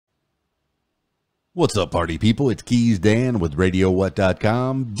What's up, party people? It's Keys Dan with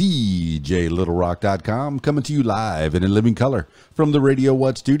RadioWhat.com, DJLittleRock.com, coming to you live and in living color from the Radio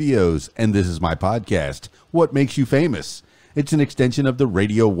What studios. And this is my podcast, What Makes You Famous? It's an extension of the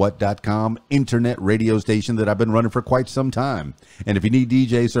RadioWhat.com internet radio station that I've been running for quite some time. And if you need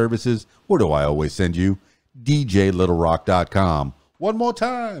DJ services, where do I always send you? DJLittleRock.com. One more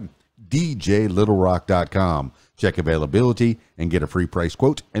time, DJLittleRock.com. Check availability and get a free price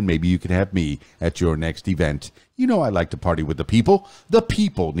quote, and maybe you can have me at your next event. You know I like to party with the people. The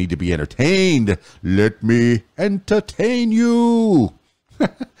people need to be entertained. Let me entertain you.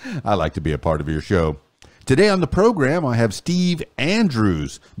 I like to be a part of your show. Today on the program, I have Steve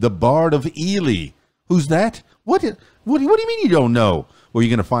Andrews, the Bard of Ely. Who's that? What do you mean you don't know? Well, you're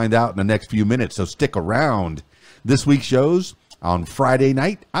going to find out in the next few minutes, so stick around. This week's shows. On Friday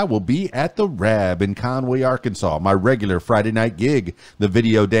night, I will be at the Rab in Conway, Arkansas, my regular Friday night gig, the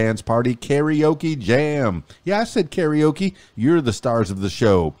Video Dance Party Karaoke Jam. Yeah, I said karaoke. You're the stars of the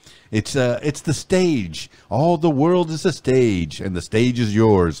show. It's the stage. All the world is a stage, and the stage is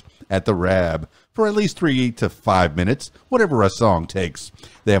yours at the Rab for at least 3 to 5 minutes, whatever a song takes.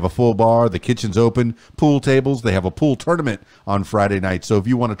 They have a full bar. The kitchen's open. Pool tables. They have a pool tournament on Friday night. So if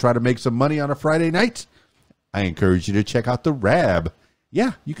you want to try to make some money on a Friday night, I encourage you to check out the Rab.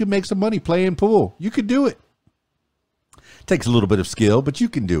 Yeah, you can make some money playing pool. You can do it. Takes a little bit of skill, but you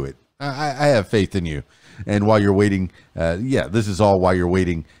can do it. I have faith in you. And while you're waiting, this is all while you're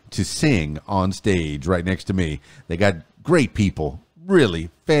waiting to sing on stage right next to me. They got great people, really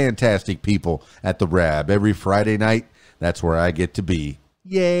fantastic people at the Rab. Every Friday night, that's where I get to be.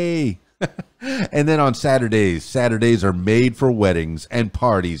 Yay! And then on Saturdays are made for weddings and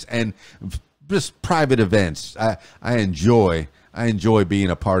parties and just private events. I enjoy being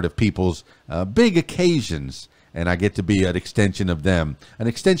a part of people's big occasions, and I get to be an extension of them, an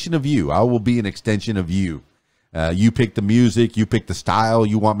extension of you. I will be an extension of you. You pick the music, you pick the style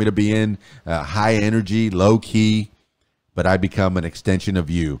you want me to be in, high energy, low key, but I become an extension of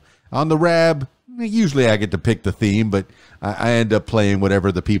you. On the Rab, usually I get to pick the theme, but I end up playing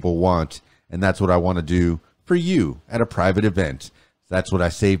whatever the people want, and that's what I want to do for you at a private event. That's what I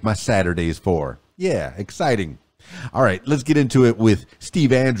save my Saturdays for. Yeah, exciting. All right, let's get into it with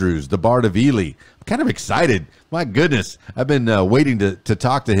Steve Andrews, the Bard of Ely. I'm kind of excited. My goodness, I've been waiting to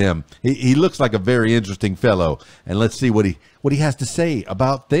talk to him. He looks like a very interesting fellow, and let's see what he has to say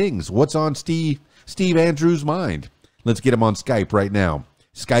about things. What's on Steve Andrews' mind? Let's get him on Skype right now.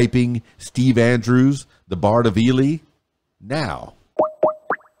 Skyping Steve Andrews, the Bard of Ely, now.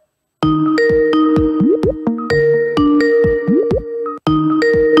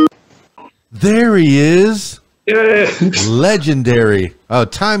 There he is. Yeah. Legendary.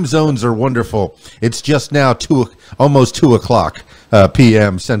 Time zones are wonderful. It's just now almost 2 o'clock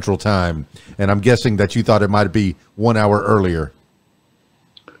p.m. Central Time, and I'm guessing that you thought it might be 1 hour earlier.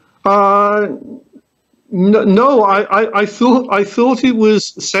 No, I thought it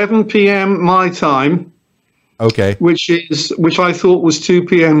was 7 p.m. my time. Okay. Which I thought was 2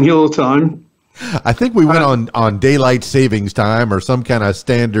 p.m. your time. I think we went on daylight savings time or some kind of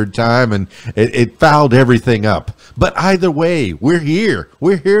standard time, and it fouled everything up. But either way, we're here.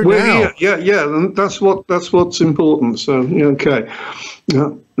 We're here now. Yeah. And that's what's important. So yeah, okay. Yeah.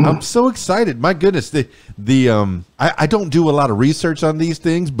 I'm so excited. My goodness, I don't do a lot of research on these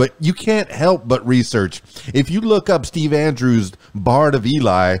things, but you can't help but research. If you look up Steve Andrews, Bard of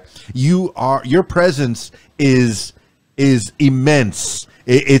Ely, your presence is immense.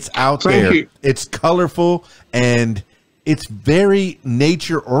 It's out there. You. It's colorful, and it's very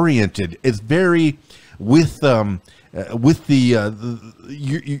nature oriented. It's very you're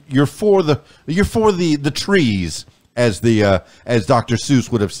for the trees, as Dr.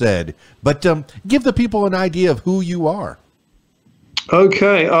 Seuss would have said. But give the people an idea of who you are.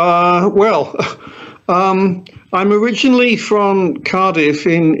 Okay. I'm originally from Cardiff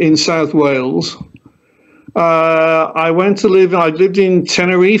in South Wales. I lived in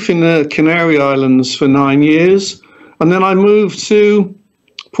Tenerife in the Canary Islands for 9 years, and then I moved to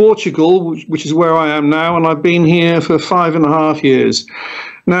Portugal, which is where I am now, and I've been here for 5.5 years.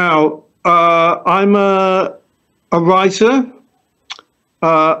 Now, I'm a writer,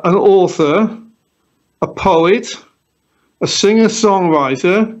 an author, a poet, a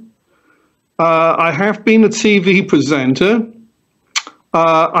singer-songwriter. I have been a TV presenter.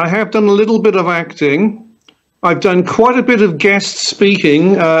 I have done a little bit of acting. I've done quite a bit of guest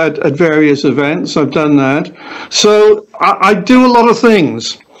speaking at various events. I've done that. So I do a lot of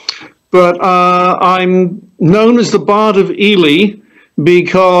things. But I'm known as the Bard of Ely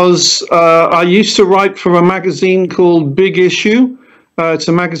because I used to write for a magazine called Big Issue, It's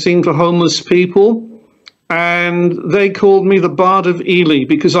a magazine for homeless people. And they called me the Bard of Ely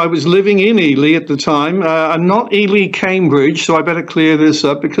because I was living in Ely at the time. I'm not Ely, Cambridge, so I better clear this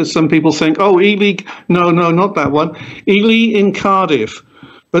up because some people think, oh, Ely, no, not that one. Ely in Cardiff.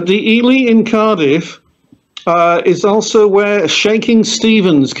 But the Ely in Cardiff is also where Shaking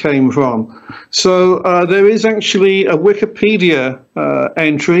Stevens came from. So there is actually a Wikipedia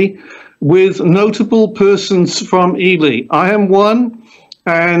entry with notable persons from Ely. I am one,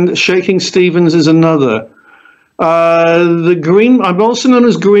 and Shaking Stevens is another. I'm also known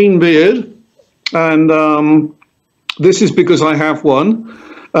as Greenbeard, and this is because I have one.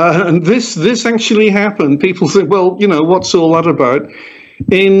 And this actually happened. People think, well, you know, what's all that about?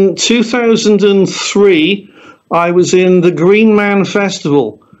 In 2003, I was in the Green Man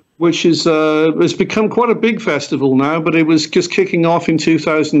Festival, which is has become quite a big festival now, but it was just kicking off in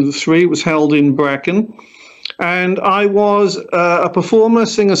 2003. It was held in Bracken. And I was a performer,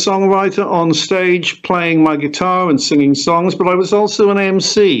 singer-songwriter on stage, playing my guitar and singing songs, but I was also an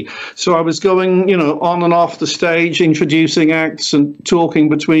MC. So I was going, you know, on and off the stage, introducing acts and talking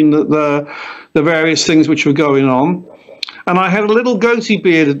between the various things which were going on. And I had a little goatee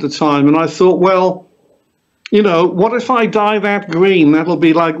beard at the time, and I thought, well, you know, what if I dye that green? That'll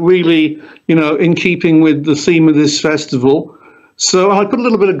be like really, you know, in keeping with the theme of this festival. So I put a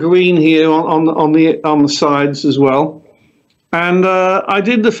little bit of green here on the sides as well. And I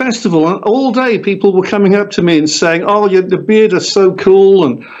did the festival, and all day people were coming up to me and saying, oh, the beard is so cool.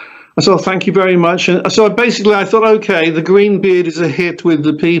 And I said, oh, thank you very much. And so I thought, okay, the green beard is a hit with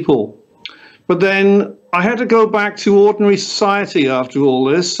the people. But then I had to go back to ordinary society after all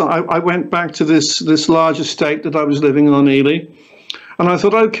this. I went back to this large estate that I was living on Ely. And I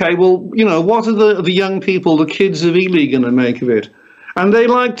thought, okay, well, you know, what are the young people, the kids of Ely, going to make of it? And they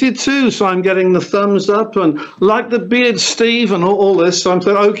liked it too, so I'm getting the thumbs up and like the beard, Steve, and all this. So I'm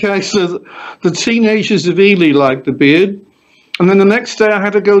saying, okay, so the teenagers of Ely like the beard. And then the next day I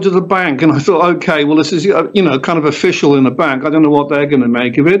had to go to the bank, and I thought, okay, well, this is, you know, kind of official in a bank. I don't know what they're going to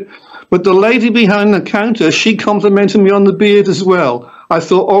make of it. But the lady behind the counter, she complimented me on the beard as well. I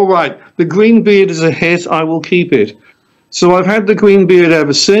thought, all right, the green beard is a hit. I will keep it. So I've had the green beard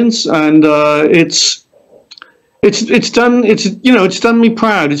ever since, and it's done me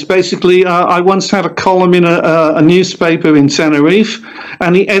proud. It's basically I once had a column in a newspaper in Tenerife,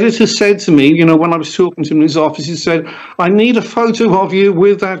 and the editor said to me, you know, when I was talking to him in his office, he said, I need a photo of you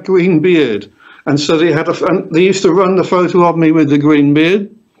with that green beard. And so they used to run the photo of me with the green beard.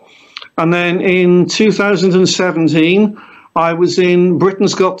 And then in 2017, I was in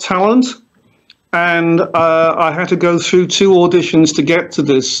Britain's Got Talent. And I had to go through 2 auditions to get to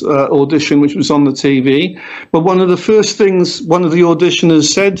this audition, which was on the TV. But one of the first things one of the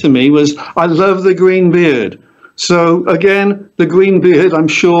auditioners said to me was, I love the green beard. So again, the green beard, I'm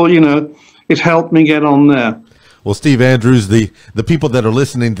sure, you know, it helped me get on there. Well, Steve Andrews, the people that are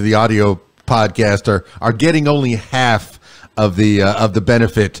listening to the audio podcast are getting only half of the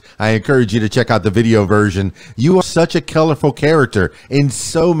benefit. I encourage you to check out the video version. You are such a colorful character in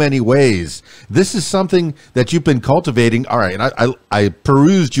so many ways. This is something that you've been cultivating. All right, and I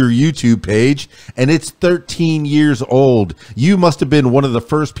perused your YouTube page, and it's 13 years old. You must have been one of the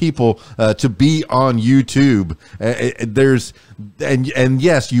first people to be on YouTube. And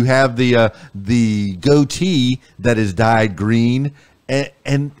yes, you have the goatee that is dyed green,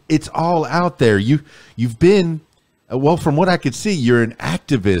 and it's all out there. You've been. Well, from what I could see, you're an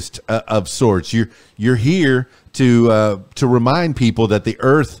activist of sorts. You're here to remind people that the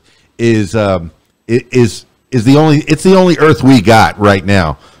Earth is the only Earth we got right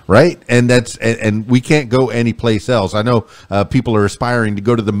now, right? And we can't go anyplace else. I know people are aspiring to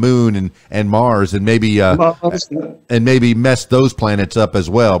go to the moon and Mars and maybe mess those planets up as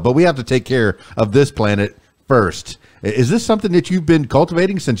well. But we have to take care of this planet first. Is this something that you've been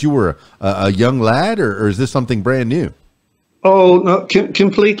cultivating since you were a young lad, or is this something brand new? Oh, no,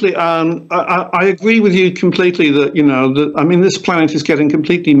 completely. I agree with you completely that, you know, I mean, this planet is getting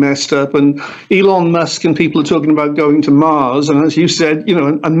completely messed up, and Elon Musk and people are talking about going to Mars, and as you said, you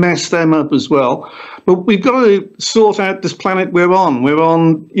know, and mess them up as well. But we've got to sort out this planet we're on. We're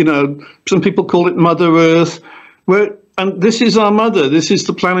on, you know, some people call it Mother Earth. And this is our mother. This is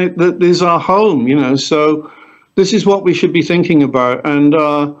the planet that is our home, you know, so this is what we should be thinking about. And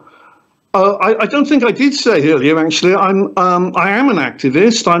I don't think I did say earlier, actually, I am an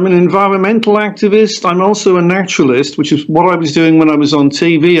activist. I'm an environmental activist. I'm also a naturalist, which is what I was doing when I was on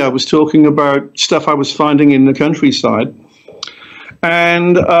TV. I was talking about stuff I was finding in the countryside.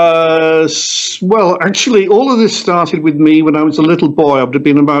 And, well, actually, all of this started with me when I was a little boy. I would have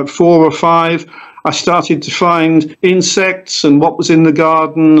been about 4 or 5. I started to find insects and what was in the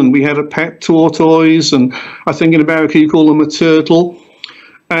garden, and we had a pet tortoise, and I think in America you call them a turtle.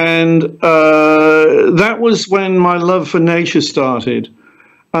 And that was when my love for nature started.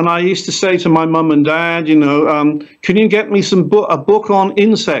 And I used to say to my mum and dad, you know, can you get me a book on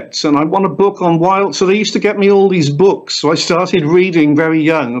insects? And I want a book on wild. So they used to get me all these books. So I started reading very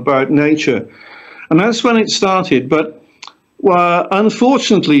young about nature. And that's when it started. But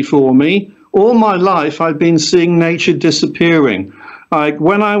unfortunately for me, all my life I've been seeing nature disappearing. Like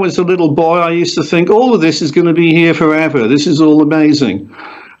when I was a little boy, I used to think all of this is going to be here forever. This is all amazing.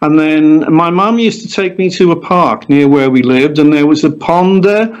 And then my mum used to take me to a park near where we lived, and there was a pond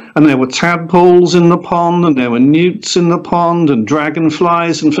there, and there were tadpoles in the pond, and there were newts in the pond, and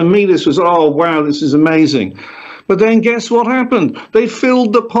dragonflies. And for me, this was, oh, wow, this is amazing. But then guess what happened? They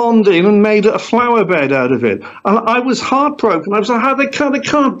filled the pond in and made a flower bed out of it. And I was heartbroken. I was like, how they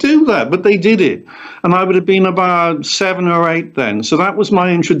can't do that. But they did it. And I would have been about 7 or 8 then. So that was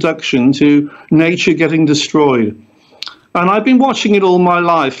my introduction to nature getting destroyed. And I've been watching it all my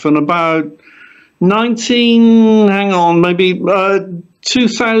life, and about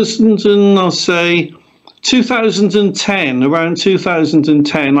 2000 and I'll say 2010, around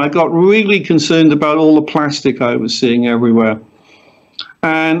 2010, I got really concerned about all the plastic I was seeing everywhere.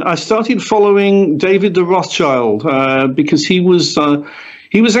 And I started following David the Rothschild because he was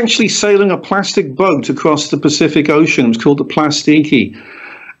actually sailing a plastic boat across the Pacific Ocean. It was called the Plastiki.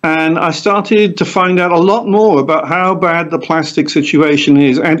 And I started to find out a lot more about how bad the plastic situation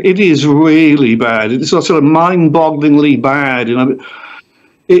is. And it is really bad. It's sort of mind-bogglingly bad. You know,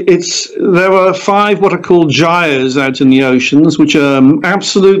 there are 5 what are called gyres out in the oceans, which are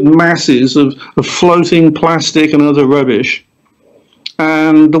absolute masses of floating plastic and other rubbish.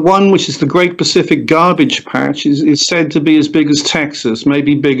 And the one, which is the Great Pacific Garbage Patch, is said to be as big as Texas,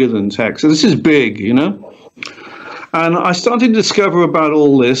 maybe bigger than Texas. This is big, you know. And I started to discover about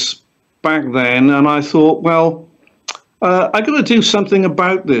all this back then, and I thought, well, I got to do something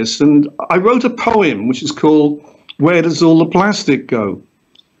about this. And I wrote a poem, which is called Where Does All the Plastic Go?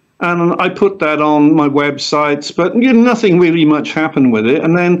 And I put that on my websites, but nothing really much happened with it.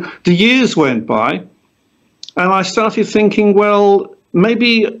 And then the years went by, and I started thinking, well,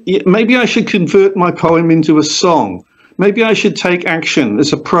 maybe I should convert my poem into a song. Maybe I should take action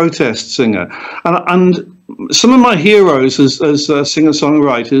as a protest singer. And some of my heroes as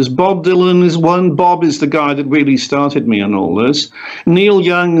singer-songwriters, Bob Dylan is one. Bob is the guy that really started me on all this. Neil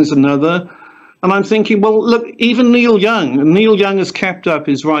Young is another. And I'm thinking, well, look, even Neil Young has kept up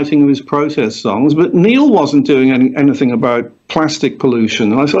his writing of his protest songs, but Neil wasn't doing anything about plastic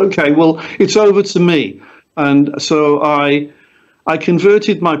pollution. And I thought, okay, well, it's over to me. And so I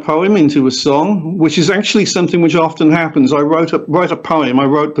converted my poem into a song, which is actually something which often happens. I write a poem, I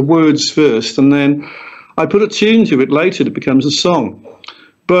wrote the words first, and then I put a tune to it later that becomes a song.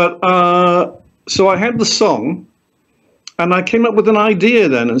 But so I had the song, and I came up with an idea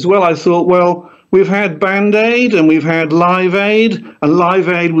then as well. I thought, well, we've had Band Aid and we've had Live Aid, and Live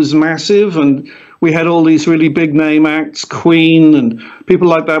Aid was massive, and we had all these really big name acts, Queen and people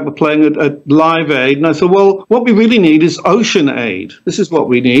like that were playing at Live Aid. And I thought, well, what we really need is Ocean Aid. This is what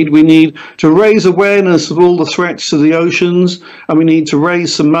we need. We need to raise awareness of all the threats to the oceans, and we need to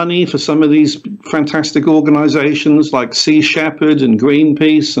raise some money for some of these fantastic organizations like Sea Shepherd and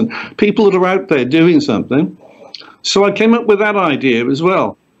Greenpeace and people that are out there doing something. So I came up with that idea as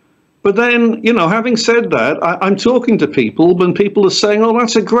well. But then, having said that, I'm talking to people when people are saying, oh,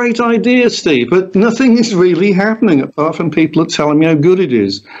 that's a great idea, Steve, but nothing is really happening apart from people are telling me how good it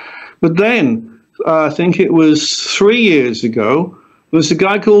is. But then, I think it was 3 years ago, there was a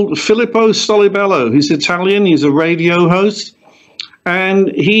guy called Filippo Solibello. He's Italian, he's a radio host,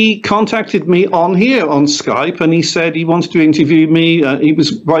 and he contacted me on Skype, and he said he wanted to interview me. He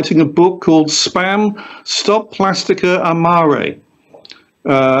was writing a book called Spam, Stop Plastica a Mare.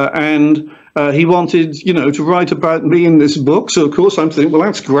 And he wanted, to write about me in this book. So, of course, I'm thinking, well,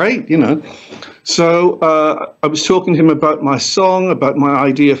 that's great, So I was talking to him about my song, about my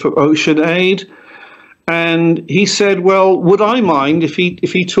idea for Ocean Aid. And he said, well, would I mind if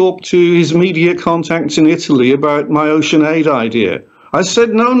he talked to his media contacts in Italy about my Ocean Aid idea? I said,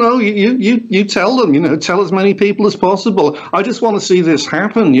 no, you tell them, tell as many people as possible. I just want to see this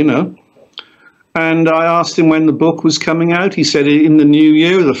happen, And I asked him when the book was coming out. He said in the new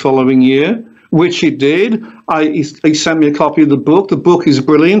year, the following year, which it did. He sent me a copy of the book. The book is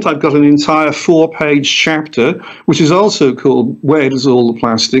brilliant. I've got an entire 4-page chapter, which is also called Where Does All the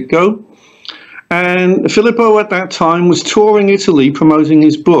Plastic Go? And Filippo at that time was touring Italy promoting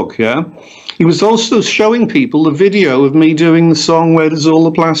his book, yeah? He was also showing people the video of me doing the song Where Does All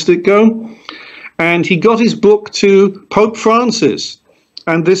the Plastic Go? and he got his book to Pope Francis.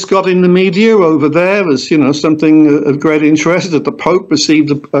 And this got in the media over there as, you know, something of great interest, that the Pope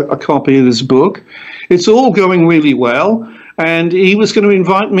received a copy of this book. It's all going really well. And he was going to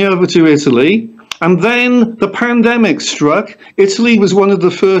invite me over to Italy. And then the pandemic struck. Italy was one of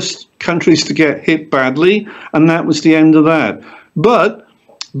the first countries to get hit badly. And that was the end of that. But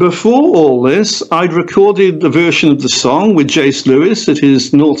before all this, I'd recorded a version of the song with Jace Lewis at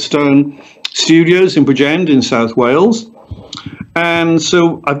his Northstone Studios in Bridgend in South Wales. And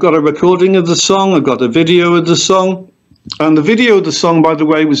so I've got a recording of the song, I've got a video of the song. And the video of the song, by the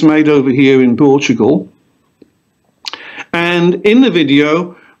way, was made over here in Portugal. And in the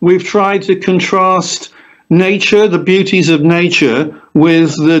video, we've tried to contrast nature, the beauties of nature,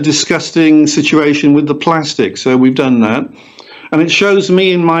 with the disgusting situation with the plastic. So we've done that. And it shows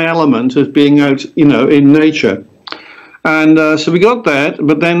me in my element of being out, you know, in nature. And so we got that,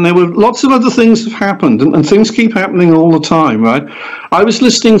 but then there were lots of other things have happened, and things keep happening all the time, right? I was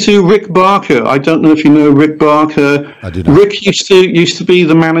listening to Rick Barker. I don't know if you know Rick Barker. I do not. Rick used to be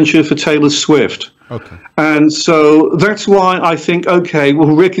the manager for Taylor Swift. Okay. And so that's why I think, okay, well,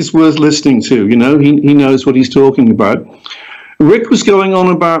 Rick is worth listening to. You know, he knows what he's talking about. Rick was going on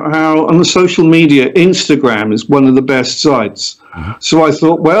about how on the social media, Instagram is one of the best sites. Mm-hmm. So I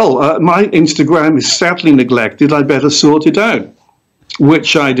thought, well, my Instagram is sadly neglected. I better sort it out,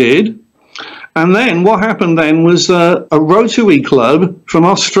 which I did. And then what happened then was a Rotary Club from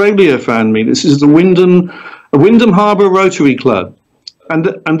Australia found me. This is the Wyndham Harbour Rotary Club.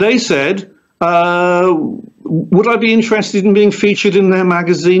 And they said, would I be interested in being featured in their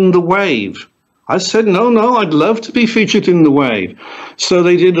magazine, The Wave? I said, no, I'd love to be featured in The Wave. So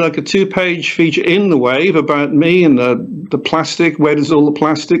they did like a 2-page feature in The Wave about me and the plastic, where does all the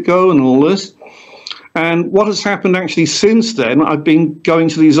plastic go and all this. And what has happened actually since then, I've been going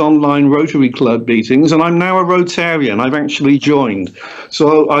to these online Rotary Club meetings, and I'm now a Rotarian. I've actually joined.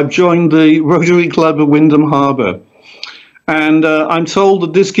 So I've joined the Rotary Club of Wyndham Harbour. And I'm told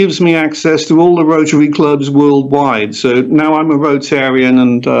that this gives me access to all the Rotary clubs worldwide. So now I'm a Rotarian,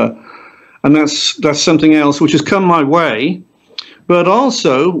 and that's something else which has come my way. But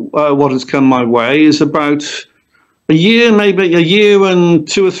also what has come my way is about maybe a year and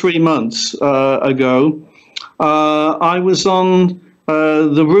 2 or 3 months ago, I was on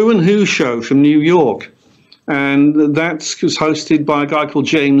the Roo and Who show from New York. And that was hosted by a guy called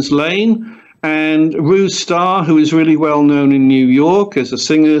James Lane. And Roo Starr, who is really well known in New York as a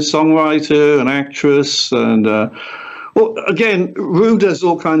singer, songwriter, an actress, and well, again, Roo does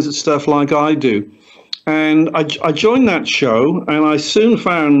all kinds of stuff like I do. And I joined that show, and I soon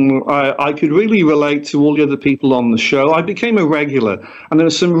found I could really relate to all the other people on the show. I became a regular, and there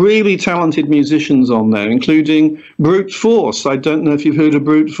were some really talented musicians on there, including Brute Force. I don't know if you've heard of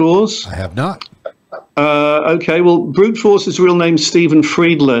Brute Force. I have not. Okay, well, Brute Force's real name is Stephen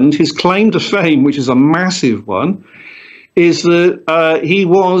Friedland. His claim to fame, which is a massive one, is that he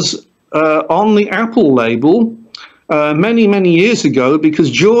was on the Apple label many, many years ago, because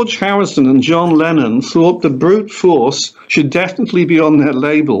George Harrison and John Lennon thought that Brute Force should definitely be on their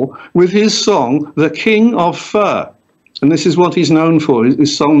label with his song, The King of Fur. And this is what he's known for,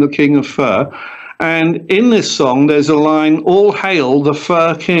 his song, The King of Fur. And in this song, there's a line, All Hail the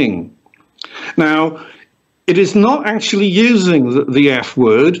Fur King. Now, it is not actually using the F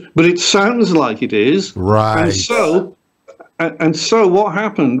word, but it sounds like it is. Right. And so what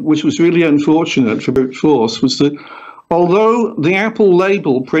happened, which was really unfortunate for Brute Force, was that although the Apple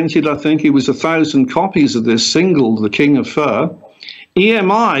label printed, I think it was 1,000 copies of this single, The King of Fur,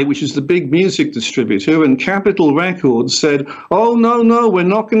 EMI, which is the big music distributor, and Capitol Records said, oh, no, we're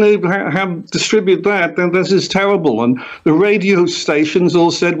not going to distribute that. This is terrible. And the radio stations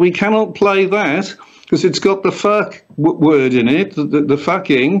all said, we cannot play that because it's got the fuck word in it, the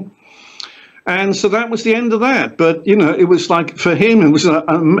fucking. And so that was the end of that. But, you know, it was like, for him,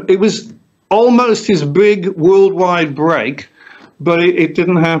 it was almost his big worldwide break, but it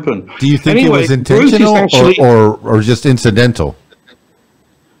didn't happen. Do you think it was intentional or just incidental?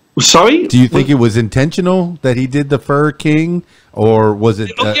 Sorry? Do you think it was intentional that he did the Fur King, or was it?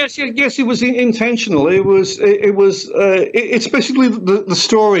 Yes, it was intentional. It's basically the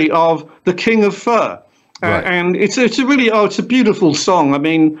story of the King of Fur, right. And it's a beautiful song. I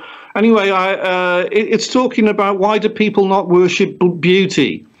mean, anyway, it's talking about why do people not worship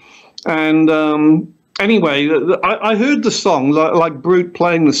beauty, and anyway, I heard the song like Brute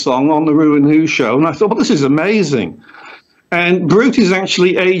playing the song on the Roo and Who show, and I thought, well, this is amazing. And Brute is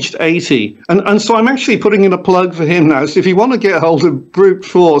actually aged 80. And so I'm actually putting in a plug for him now. So if you want to get hold of Brute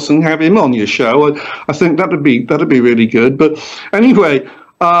Force and have him on your show, I think that'd be really good. But anyway,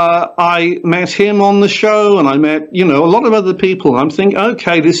 I met him on the show, and I met, a lot of other people. I'm thinking,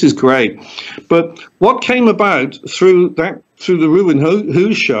 okay, this is great. But what came about through the Ruin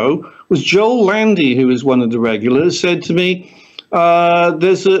Who show was Joel Landy, who is one of the regulars, said to me,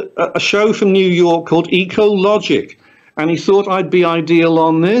 there's a show from New York called Ecologic, and he thought I'd be ideal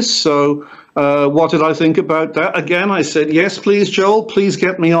on this. So what did I think about that? Again, I said, yes, please, Joel, please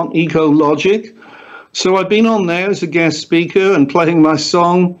get me on Ecologic. So I've been on there as a guest speaker and playing my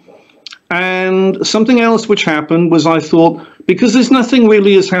song. And something else which happened was I thought, because there's nothing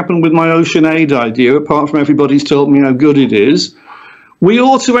really has happened with my Ocean Aid idea, apart from everybody's told me how good it is, we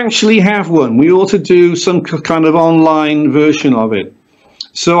ought to actually have one. We ought to do some kind of online version of it.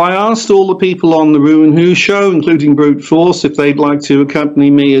 So I asked all the people on the Ruin Who show, including Brute Force, if they'd like to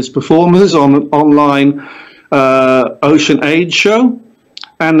accompany me as performers on an online Ocean Aid show.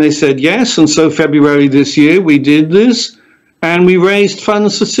 And they said yes, and so February this year we did this, and we raised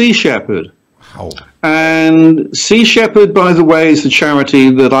funds for Sea Shepherd. Wow. And Sea Shepherd, by the way, is the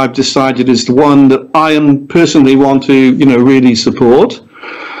charity that I've decided is the one that I am personally want to, really support.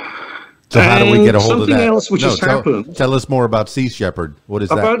 So how do we get a hold of that? Something else which has happened. Tell us more about Sea Shepherd. What is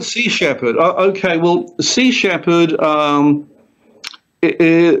that? About Sea Shepherd. Okay, well, Sea Shepherd,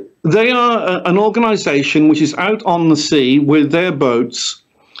 they are an organization which is out on the sea with their boats,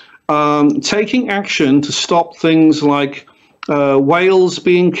 taking action to stop things like whales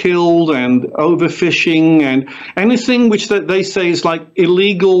being killed and overfishing and anything which they say is like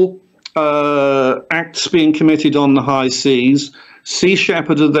illegal acts being committed on the high seas. Sea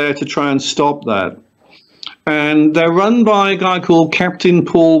Shepherd are there to try and stop that. And they're run by a guy called Captain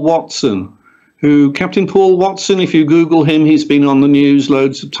Paul Watson, Captain Paul Watson, if you Google him, he's been on the news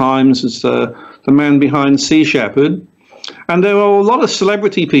loads of times as the man behind Sea Shepherd. And there are a lot of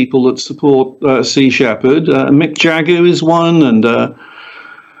celebrity people that support Sea Shepherd. Mick Jagger is one, and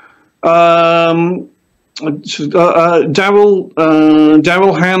Daryl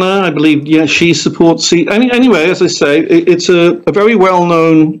Hannah, I believe. Yeah, she supports Sea. Anyway, as I say, it's a very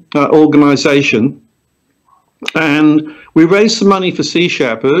well-known organization, and we raised some money for Sea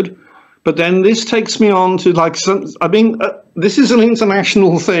Shepherd. But then this takes me on to this is an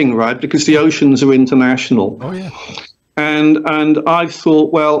international thing, right? Because the oceans are international. Oh yeah. And I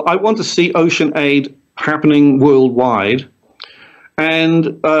thought, well, I want to see Ocean Aid happening worldwide.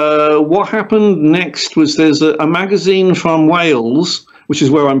 And what happened next was there's a magazine from Wales, which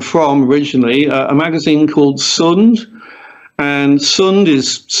is where I'm from originally, a magazine called Sund. And Sund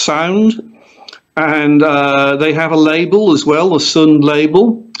is sound. And they have a label as well, a Sund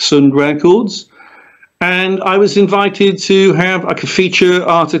label, Sund Records. And I was invited to have a feature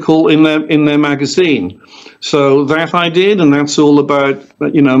article in their magazine. So that I did, and that's all about,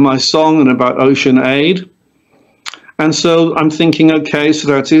 my song and about Ocean Aid. And so I'm thinking, okay, so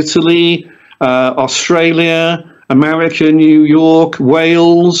that's Italy, Australia, America, New York,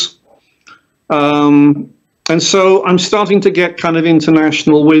 Wales. And so I'm starting to get kind of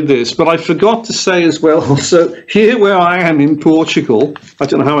international with this. But I forgot to say as well, so here where I am in Portugal, I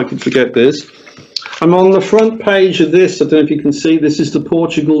don't know how I could forget this. I'm on the front page of this. I don't know if you can see. This is the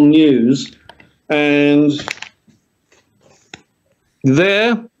Portugal News. And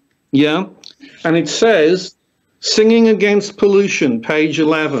there, yeah, and it says, Singing Against Pollution, page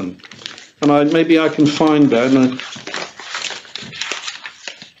 11. And maybe I can find that.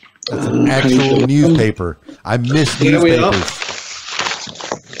 That's an actual newspaper. I miss newspapers.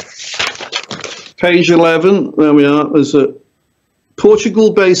 Page 11, there we are. There's a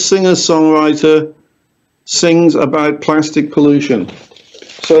Portugal-based singer-songwriter sings about plastic pollution.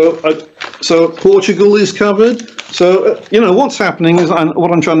 So Portugal is covered. So, what's happening is,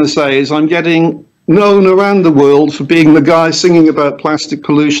 what I'm trying to say is I'm getting known around the world for being the guy singing about plastic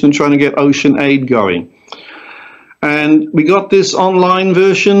pollution and trying to get Ocean Aid going. And we got this online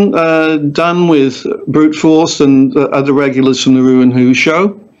version done with Brute Force and other regulars from the Ruin Who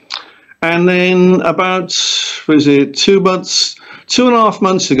show. And then about, 2.5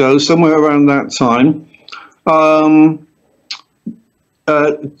 months ago, somewhere around that time,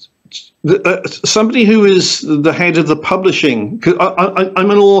 somebody who is the head of the publishing, 'cause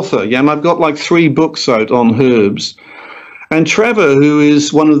I'm an author, yeah, and I've got like 3 books out on herbs. And Trevor, who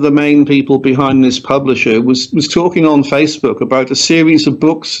is one of the main people behind this publisher, was talking on Facebook about a series of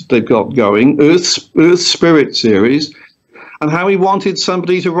books they've got going, Earth Spirit series, and how he wanted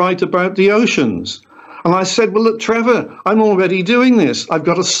somebody to write about the oceans. And I said, well, look, Trevor, I'm already doing this. I've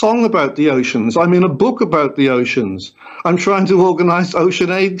got a song about the oceans. I'm in a book about the oceans. I'm trying to organize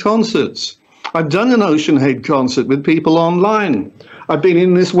Ocean Aid concerts. I've done an Ocean Aid concert with people online. I've been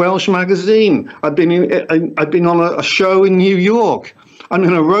in this Welsh magazine. I've been on a show in New York. I'm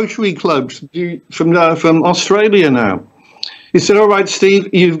in a Rotary Club from Australia now. He said, all right,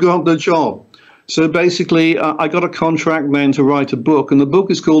 Steve, you've got the job. So basically, I got a contract then to write a book, and the book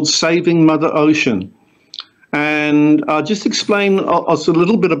is called Saving Mother Ocean. And I'll just explain also a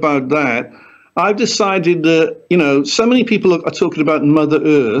little bit about that. I've decided that, you know, so many people are talking about Mother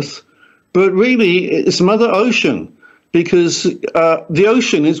Earth, but really it's Mother Ocean, because the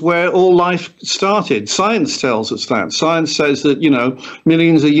ocean is where all life started. Science tells us that. Science says that, you know,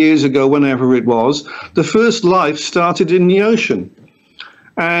 millions of years ago, whenever it was, the first life started in the ocean.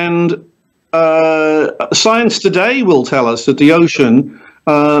 And science today will tell us that the ocean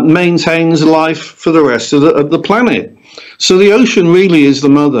maintains life for the rest of the planet. So the ocean really is the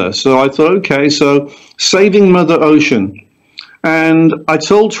mother. So I thought, okay, so saving Mother Ocean. And I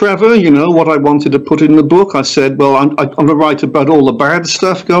told Trevor, you know, what I wanted to put in the book. I said, well, I'm going to write about all the bad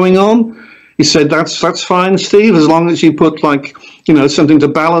stuff going on. He said, that's fine, Steve, as long as you put, like, you know, something to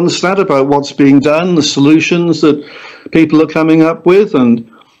balance that about what's being done, the solutions that people are coming up with.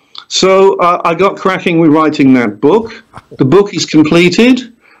 And so I got cracking with writing that book. The book is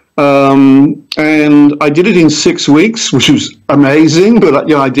completed. And I did it in 6 weeks, which was amazing, but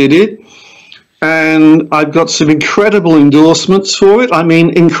yeah, I did it. And I've got some incredible endorsements for it. I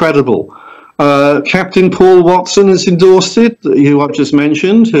mean, incredible. Captain Paul Watson has endorsed it, who I've just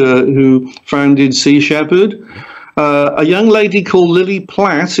mentioned, who founded Sea Shepherd. A young lady called Lily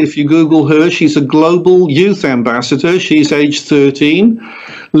Platt, if you Google her, she's a global youth ambassador. She's age 13.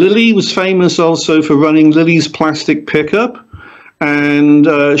 Lily was famous also for running Lily's Plastic Pickup. And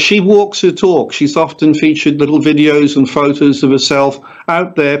she walks her talk. She's often featured little videos and photos of herself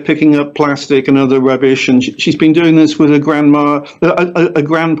out there picking up plastic and other rubbish. And she's been doing this with her grandpa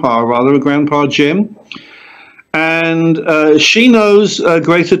Jim. And she knows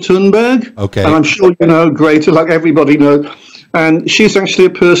Greta Thunberg. Okay. And I'm sure you know Greta, like everybody knows. And she's actually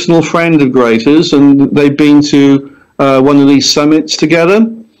a personal friend of Greta's, and they've been to one of these summits together.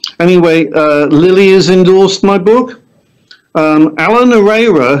 Anyway, Lily has endorsed my book. Alan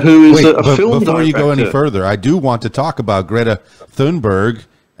Herrera, who is a film director. Before you go any further, I do want to talk about Greta Thunberg,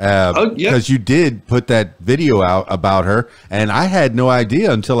 because you did put that video out about her, and I had no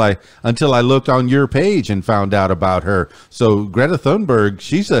idea until I looked on your page and found out about her. So Greta Thunberg,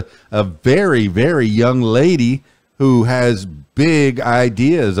 she's a very, very young lady who has big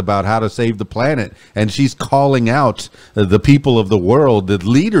ideas about how to save the planet, and she's calling out the people of the world, the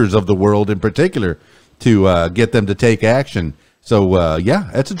leaders of the world in particular, to get them to take action. So yeah,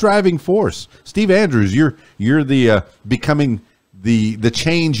 that's a driving force. Steve Andrews, you're the becoming the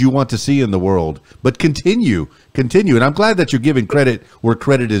change you want to see in the world. But continue, and I'm glad that you're giving credit where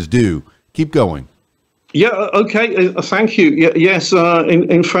credit is due. Keep going. Yeah. Okay. Thank you. Yes.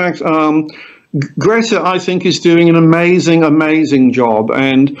 In fact, Greta, I think, is doing an amazing job.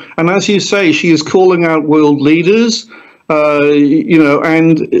 And as you say, she is calling out world leaders. You know,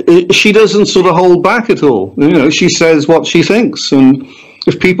 and she doesn't sort of hold back at all. You know, she says what she thinks, and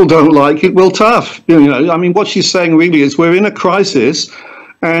if people don't like it, well, tough. You know, I mean, what she's saying really is we're in a crisis,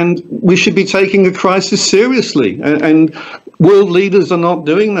 and we should be taking a crisis seriously. And world leaders are not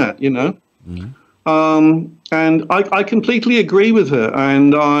doing that. You know, and I completely agree with her.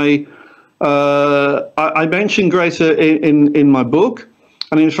 And I mentioned Greta in my book,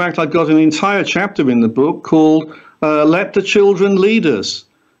 and in fact, I've got an entire chapter in the book called Let the Children Lead Us.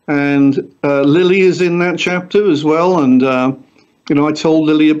 And Lily is in that chapter as well. And, you know, I told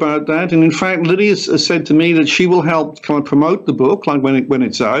Lily about that. And in fact, Lily has said to me that she will help kind of promote the book, like when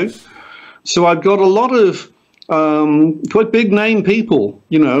it's out. So I've got a lot of quite big name people,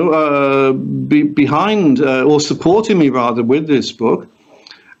 you know, behind or supporting me rather with this book.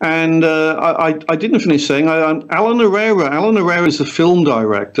 And I didn't finish saying, Alan Herrera is a film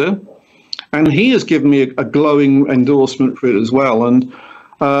director. And he has given me a glowing endorsement for it as well. And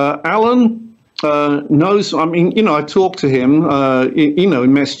Alan knows, I mean, you know, I talked to him, you know,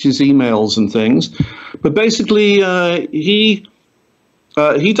 in messages, emails and things. But basically, he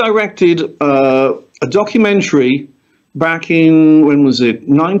directed a documentary back in, when was it?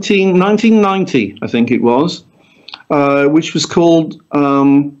 1990, I think it was, which was called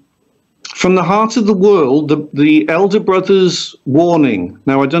From the Heart of the World, the Elder Brothers Warning.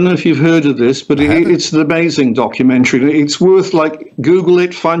 Now, I don't know if you've heard of this, but it's an amazing documentary. It's worth, like, Google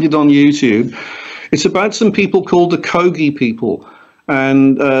it, find it on YouTube. It's about some people called the Kogi people.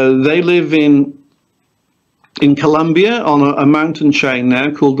 And they live in Colombia on a mountain chain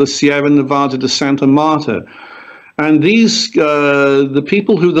now called the Sierra Nevada de Santa Marta. And these, the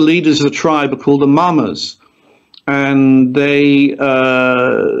people who are the leaders of the tribe are called the Mamas. and they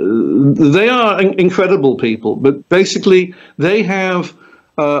are incredible people. But basically, they have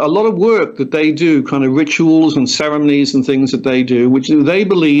a lot of work that they do, kind of rituals and ceremonies and things that they do, which they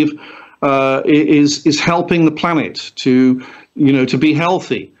believe is helping the planet to, to be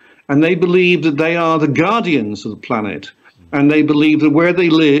healthy. And they believe that they are the guardians of the planet. And they believe that where they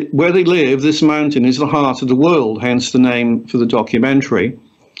live, this mountain is the heart of the world, hence the name for the documentary.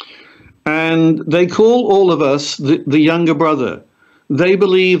 And they call all of us the younger brother. They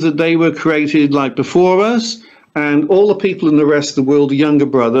believe that they were created like before us, and all the people in the rest of the world are younger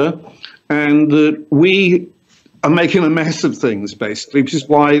brother, and that we are making a mess of things, basically, which is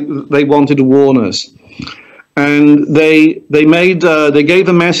why they wanted to warn us. And they gave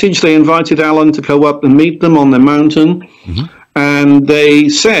a message. They invited Alan to go up and meet them on the mountain, and they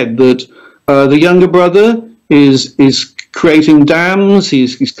said that the younger brother is creating dams.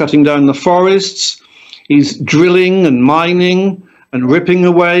 He's cutting down the forests. He's drilling and mining and ripping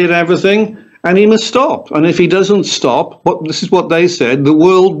away at everything, and he must stop. And if he doesn't stop, this is what they said: the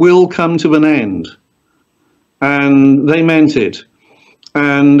world will come to an end. And they meant it.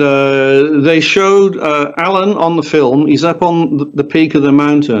 And they showed Alan on the film. He's up on the peak of the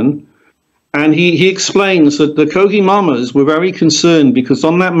mountain, and he explains that the Kogi Mamas were very concerned because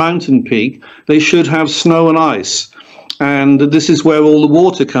on that mountain peak they should have snow and ice, and this is where all the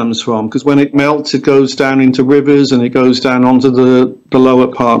water comes from, because when it melts it goes down into rivers and it goes down onto the lower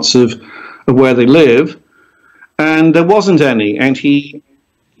parts of where they live, and there wasn't any. And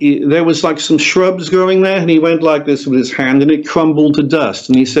there was like some shrubs growing there, and he went like this with his hand, and it crumbled to dust.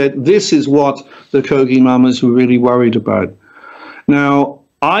 And he said, this is what the Kogi Mamas were really worried about. Now,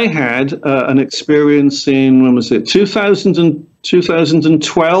 I had an experience in, when was it,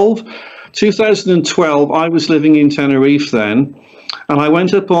 2012? 2012, I was living in Tenerife then, and I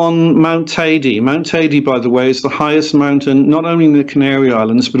went up on Mount Teide. Mount Teide, by the way, is the highest mountain, not only in the Canary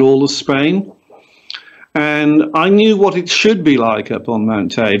Islands, but all of Spain. And I knew what it should be like up on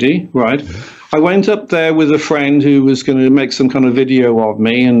Mount Teide, right? I went up there with a friend who was going to make some kind of video of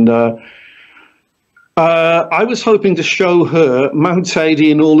me, and I was hoping to show her Mount Teide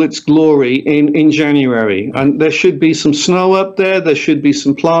in all its glory in January. And there should be some snow up there, there should be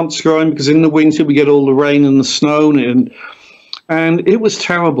some plants growing, because in the winter we get all the rain and the snow, and it was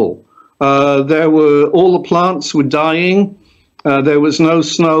terrible. All the plants were dying. There was no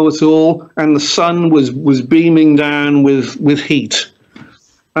snow at all, and the sun was beaming down with heat.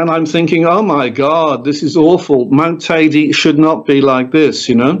 And I'm thinking, oh my God, this is awful. Mount Teide should not be like this,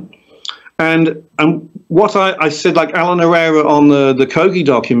 And what I said, like Alan Herrera on the Kogi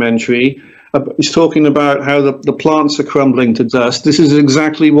documentary, is talking about how the plants are crumbling to dust. This is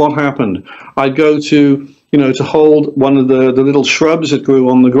exactly what happened. I'd go to hold one of the little shrubs that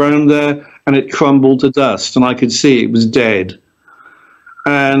grew on the ground there, and it crumbled to dust, and I could see it was dead.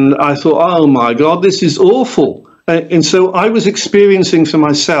 And I thought, oh my God, this is awful. And so I was experiencing for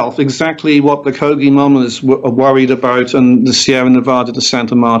myself exactly what the Kogi Mamas were worried about, and the Sierra Nevada de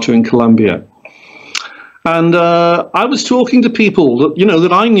Santa Marta in Colombia. And I was talking to people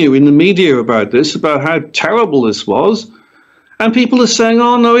that I knew in the media about this, about how terrible this was. And people are saying,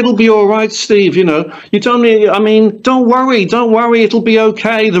 oh no, it'll be all right, Steve. You don't need, don't worry, it'll be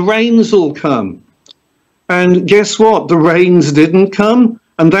okay. The rains will come. And guess what? The rains didn't come.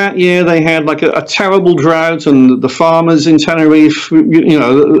 And that year they had like a terrible drought, and the farmers in Tenerife,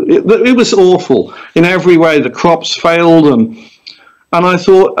 it was awful in every way. The crops failed. And I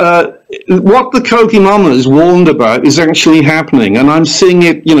thought, what the Kogi Mamas warned about is actually happening. And I'm seeing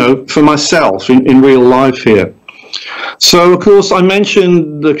it, for myself in real life here. So, of course, I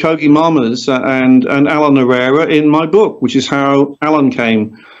mentioned the Kogi Mamas and Alan Herrera in my book, which is how Alan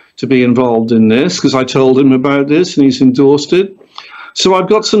came to be involved in this, because I told him about this and he's endorsed it. So I've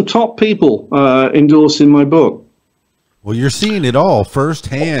got some top people endorsing my book. Well, you're seeing it all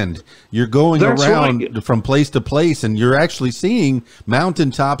firsthand. You're going around from place to place, and you're actually seeing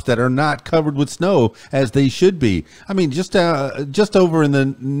mountaintops that are not covered with snow as they should be. I mean, just over in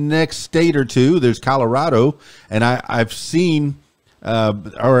the next state or two, there's Colorado, and I've seen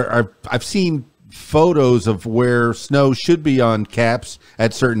I've seen photos of where snow should be on caps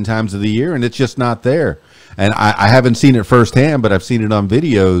at certain times of the year, and it's just not there. And I haven't seen it firsthand, but I've seen it on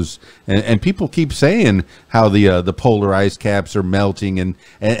videos, and people keep saying how the polar ice caps are melting,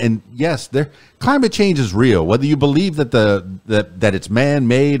 and yes, climate change is real. Whether you believe that that it's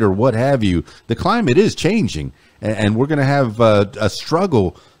man-made or what have you, the climate is changing, and we're going to have a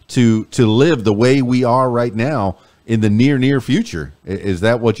struggle to live the way we are right now in the near future. Is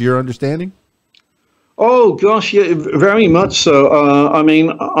that what you're understanding? Oh gosh, yeah, very much so. I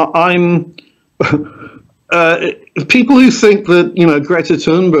mean, I'm people who think that, you know, Greta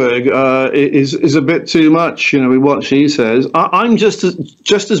Thunberg is a bit too much, you know, with what she says, I'm just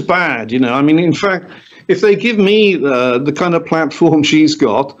as bad, you know. I mean, in fact, if they give me the kind of platform she's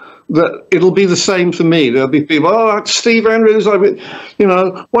got, that it'll be the same for me. There'll be people, oh, that's Steve Andrews, you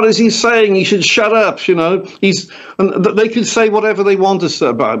know, what is he saying? He should shut up, you know. And they could say whatever they want to say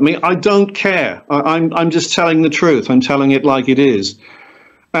about me. I don't care. I'm just telling the truth. I'm telling it like it is.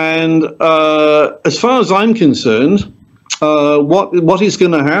 And as far as I'm concerned, what is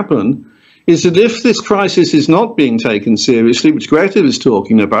going to happen is that if this crisis is not being taken seriously, which Greta is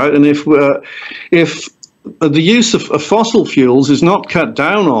talking about, and if the use of fossil fuels is not cut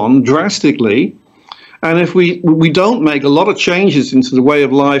down on drastically, and if we don't make a lot of changes into the way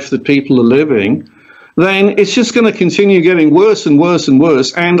of life that people are living, then it's just going to continue getting worse and worse and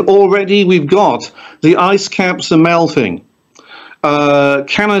worse. And already we've got the ice caps are melting.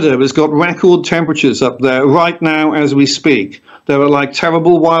 Canada has got record temperatures up there right now as we speak. There are like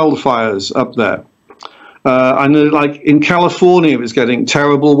terrible wildfires up there. I know, like in California, it's getting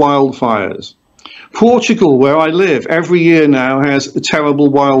terrible wildfires. Portugal, where I live, every year now has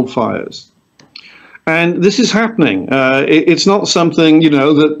terrible wildfires. And this is happening. It's not something, you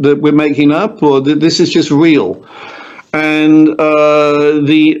know, that we're making up, or that this is just real. And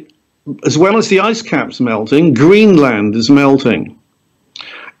as well as the ice caps melting, Greenland is melting.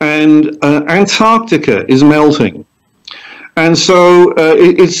 And Antarctica is melting. And so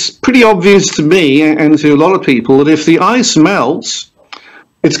it's pretty obvious to me and to a lot of people that if the ice melts,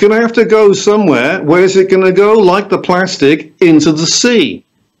 it's going to have to go somewhere. Where is it going to go? Like the plastic, into the sea.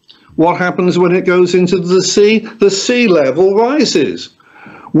 What happens when it goes into the sea? The sea level rises.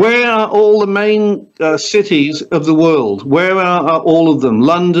 Where are all the main cities of the world? Where are all of them?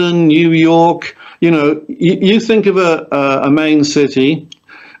 London, New York. You know, you think of a main city,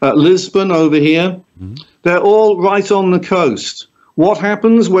 Lisbon over here. Mm-hmm. They're all right on the coast. What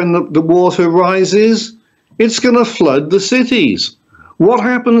happens when the water rises? It's going to flood the cities. What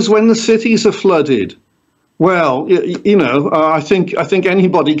happens when the cities are flooded? Well, you know, I think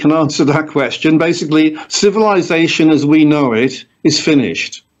anybody can answer that question. Basically, civilization as we know it is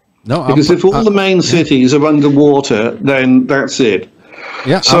finished. No, because if all the main cities are underwater, then that's it.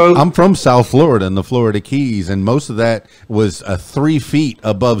 Yeah, so I'm from South Florida and the Florida Keys, and most of that was 3 feet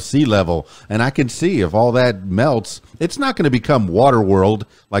above sea level. And I can see if all that melts, it's not going to become Waterworld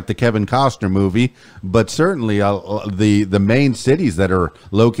like the Kevin Costner movie, but certainly the main cities that are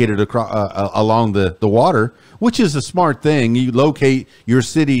located across along the water, which is a smart thing. You locate your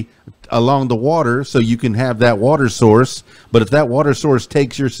city along the water so you can have that water source. But if that water source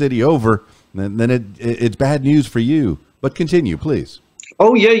takes your city over, then it's bad news for you. But continue, please.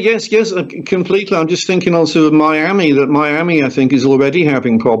 Oh, yeah, yes, completely. I'm just thinking also of Miami, that Miami, I think, is already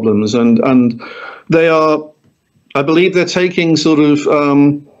having problems. And they are, I believe they're taking sort of,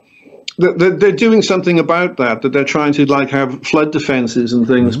 they're doing something about that they're trying to like have flood defenses and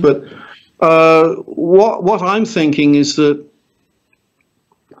things. Mm-hmm. But what I'm thinking is that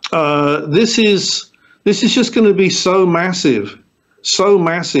this is just going to be so massive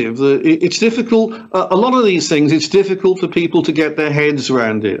that it's difficult. A lot of these things, it's difficult for people to get their heads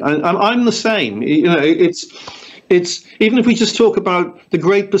around it. And I'm the same. You know, it's even if we just talk about the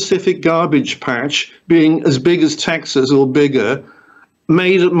Great Pacific Garbage Patch being as big as Texas or bigger,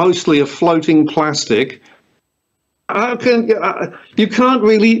 made mostly of floating plastic. How can you can't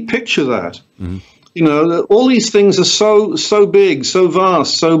really picture that? Mm-hmm. You know, all these things are so big, so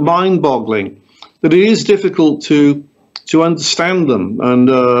vast, so mind-boggling that it is difficult to understand them. And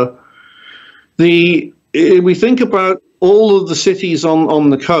we think about all of the cities on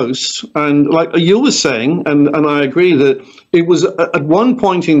the coast, and like you were saying, and I agree that it was at one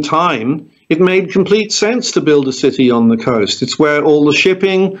point in time, it made complete sense to build a city on the coast. It's where all the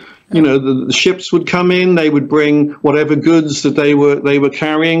shipping, you know, the ships would come in, they would bring whatever goods that they were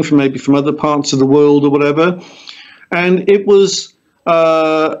carrying from maybe from other parts of the world or whatever. And it was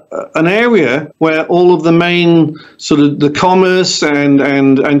an area where all of the main sort of the commerce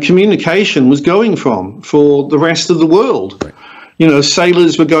and communication was going from for the rest of the world. Right. You know,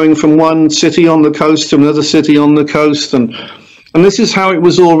 sailors were going from one city on the coast to another city on the coast, and this is how it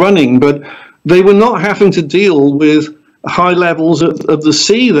was all running. But they were not having to deal with high levels of the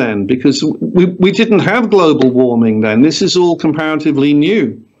sea then, because we didn't have global warming then. This is all comparatively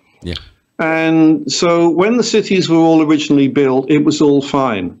new. Yeah. And so when the cities were all originally built, it was all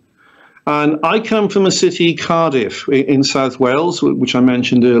fine. And I come from a city, Cardiff, in South Wales, which I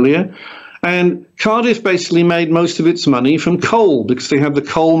mentioned earlier. And Cardiff basically made most of its money from coal, because they have the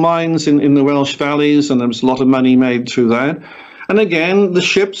coal mines in the Welsh valleys, and there was a lot of money made through that. And again, the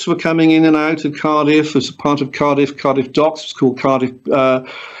ships were coming in and out of Cardiff as a part of Cardiff Docks. It's called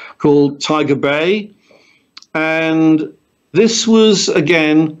called Tiger Bay. And this was,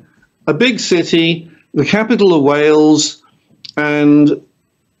 again, a big city, the capital of Wales, and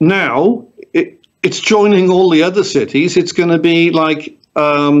now it's joining all the other cities. It's going to be like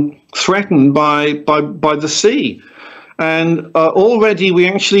threatened by the sea. And already we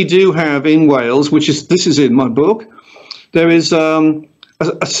actually do have in Wales, this is in my book, there is a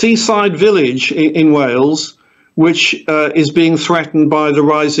seaside village in Wales which is being threatened by the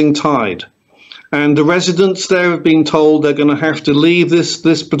rising tide. And the residents there have been told they're going to have to leave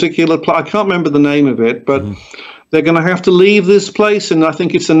this particular place. I can't remember the name of it, but they're going to have to leave this place, and I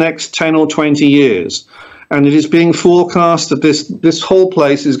think it's the next 10 or 20 years. And it is being forecast that this whole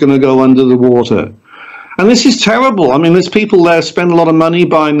place is going to go under the water. And this is terrible. I mean, there's people there spend a lot of money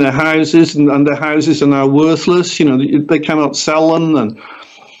buying their houses, and their houses are now worthless. You know, they cannot sell them,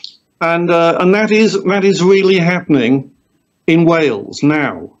 and that is really happening in Wales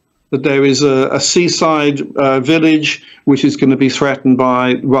now. That there is a seaside village which is going to be threatened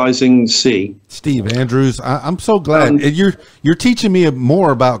by rising sea. Steve Andrews, I'm so glad you're teaching me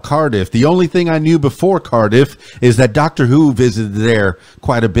more about Cardiff. The only thing I knew before Cardiff is that Doctor Who visited there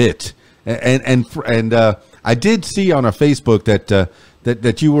quite a bit, and I did see on a Facebook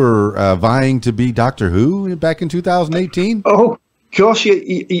that you were vying to be Doctor Who back in 2018. Oh gosh,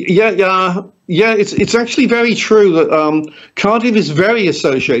 yeah. It's actually very true that Cardiff is very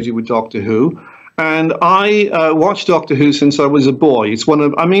associated with Doctor Who, and I watched Doctor Who since I was a boy. It's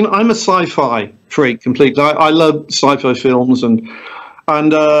I'm a sci-fi freak completely. I love sci-fi films, and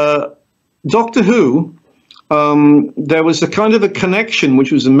Doctor Who. There was a kind of a connection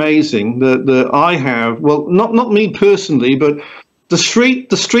which was amazing that I have. Well, not me personally, but the street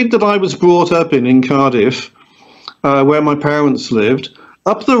that I was brought up in Cardiff, where my parents lived.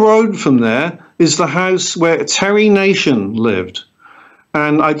 Up the road from there is the house where Terry Nation lived.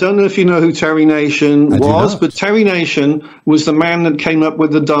 And I don't know if you know who Terry Nation was, but Terry Nation was the man that came up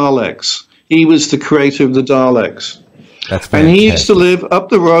with the Daleks. He was the creator of the Daleks. That's fantastic. And he used to live up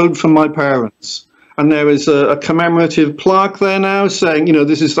the road from my parents. And there is a commemorative plaque there now saying, you know,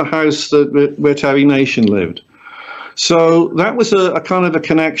 this is the house where Terry Nation lived. So that was a kind of a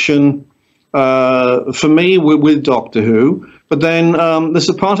connection for me with Doctor Who. But then there's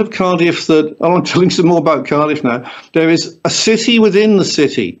a part of Cardiff that, I'm telling some more about Cardiff now. There is a city within the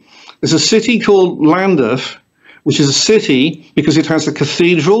city. There's a city called Llandaff, which is a city because it has a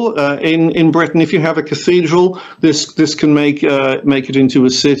cathedral. In Britain, if you have a cathedral, this can make it into a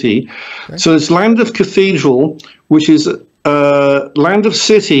city. Okay. So it's Llandaff Cathedral, which is Llandaff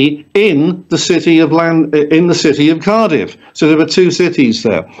City in the city of Cardiff. So there are two cities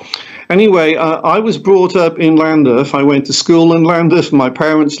there. Anyway, I was brought up in Llandaff. I went to school in Llandaff. My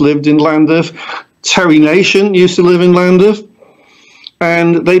parents lived in Llandaff. Terry Nation used to live in Llandaff.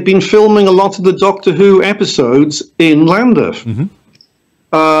 And they've been filming a lot of the Doctor Who episodes in Llandaff.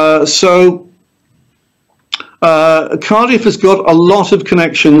 So Cardiff has got a lot of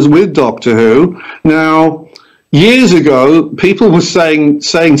connections with Doctor Who. Now, years ago, people were saying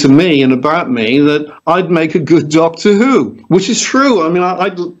to me and about me that I'd make a good Doctor Who, which is true. I mean,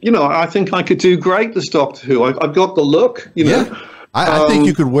 I think I could do great as Doctor Who. I've got the look, you know. Yeah. I think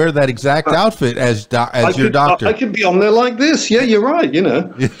you could wear that exact outfit as your doctor. I could be on there like this. Yeah, you're right. You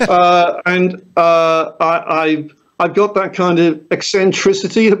know, I've got that kind of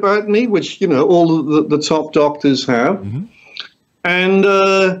eccentricity about me, which all the top doctors have, and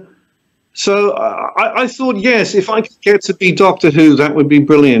so I thought, yes, if I could get to be Doctor Who, that would be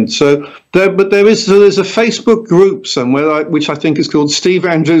brilliant. So there's a Facebook group somewhere which I think is called Steve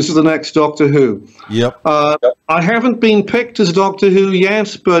Andrews is the next Doctor Who. Yep. I haven't been picked as Doctor Who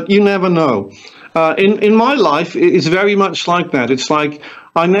yet, but you never know. In my life, it's very much like that. It's like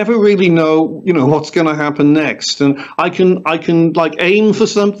I never really know, what's going to happen next, and I can like aim for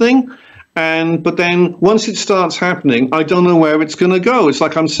something. But then once it starts happening, I don't know where it's going to go. It's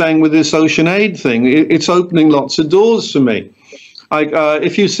like I'm saying with this Ocean Aid thing. It's opening lots of doors for me.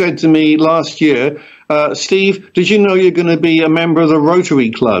 If you said to me last year, Steve, did you know you're going to be a member of the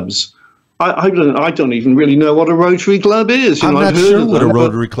Rotary clubs? I don't even really know what a Rotary club is. I'm not sure what a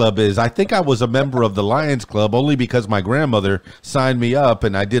Rotary club is. I think I was a member of the Lions Club only because my grandmother signed me up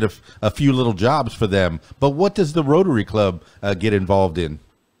and I did a few little jobs for them. But what does the Rotary Club get involved in?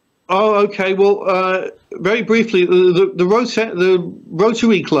 Oh, okay. Well, very briefly, the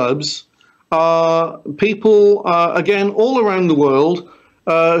Rotary clubs are people, again, all around the world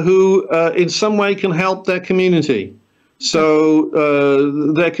who in some way can help their community.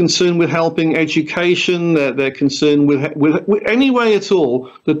 So they're concerned with helping education. They're concerned with any way at all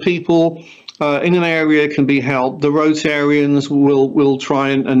that people in an area can be helped. The Rotarians will try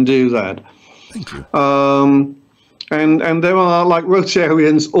and do that. Thank you. And there are like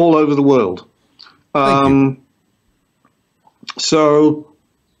Rotarians all over the world. Thank you. So,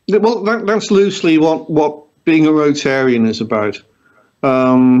 well, that's loosely what being a Rotarian is about.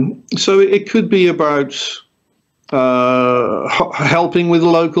 So it could be about helping with the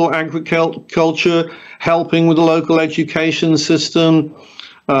local agriculture, helping with the local education system,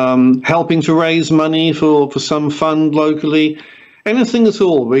 helping to raise money for some fund locally, anything at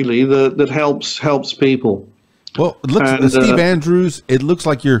all really that helps people. Well, it looks, Steve Andrews, it looks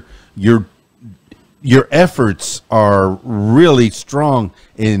like your efforts are really strong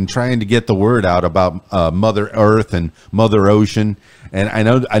in trying to get the word out about Mother Earth and Mother Ocean. And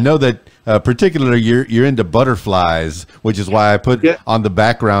I know that particularly you're into butterflies, which is why I put on the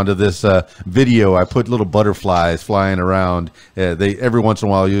background of this video, I put little butterflies flying around. They every once in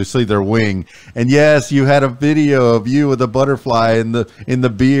a while you see their wing. And yes, you had a video of you with a butterfly in the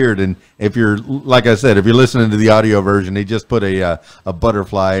beard. And if you're, like I said, if you're listening to the audio version, he just put a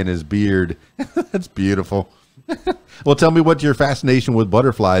butterfly in his beard. That's beautiful. Well, tell me what your fascination with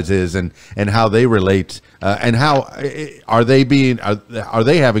butterflies is, and how they relate, and how are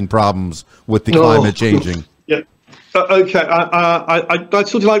they having problems with the climate changing? Yeah. Okay. I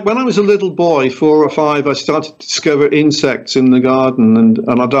sort of like when I was a little boy, 4 or 5, I started to discover insects in the garden,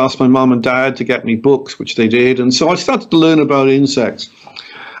 and I'd ask my mum and dad to get me books, which they did, and so I started to learn about insects.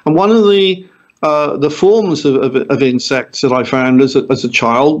 And one of the forms of insects that I found as a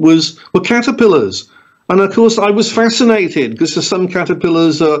child were caterpillars. And of course, I was fascinated because some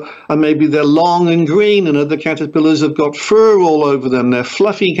caterpillars are maybe they're long and green, and other caterpillars have got fur all over them. They're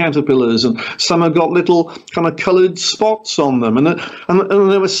fluffy caterpillars, and some have got little kind of coloured spots on them. And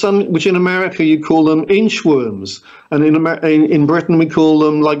there were some which in America you call them inchworms, and in Britain we call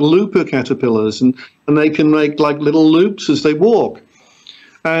them like looper caterpillars, and they can make like little loops as they walk.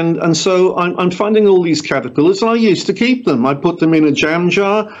 And so I'm finding all these caterpillars, and I used to keep them. I put them in a jam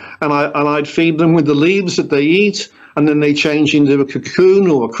jar, and I'd feed them with the leaves that they eat, and then they change into a cocoon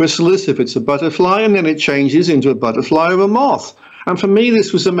or a chrysalis if it's a butterfly, and then it changes into a butterfly or a moth. And for me,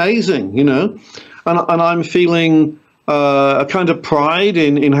 this was amazing, you know. And I'm feeling a kind of pride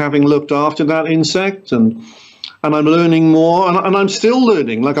in having looked after that insect, and I'm learning more, and I'm still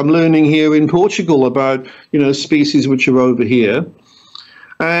learning. Like I'm learning here in Portugal about, you know, species which are over here.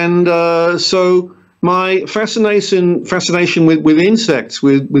 And so my fascination with insects,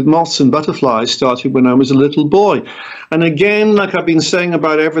 with moths and butterflies started when I was a little boy. And again, like I've been saying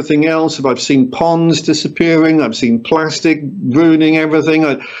about everything else, I've seen ponds disappearing, I've seen plastic ruining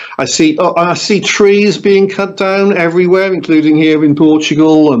everything. I see trees being cut down everywhere, including here in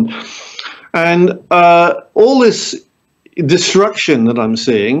Portugal. And all this destruction that I'm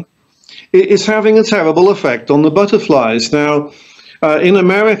seeing is having a terrible effect on the butterflies. Now, in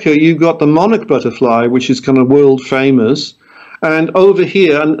America, you've got the monarch butterfly, which is kind of world famous. And over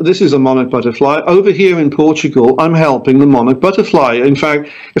here, and this is a monarch butterfly, over here in Portugal, I'm helping the monarch butterfly. In fact,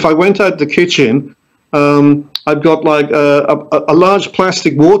 if I went out the kitchen, I've got like a large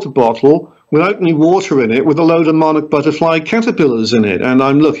plastic water bottle without any water in it, with a load of monarch butterfly caterpillars in it. And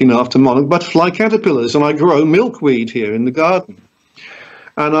I'm looking after monarch butterfly caterpillars, and I grow milkweed here in the garden.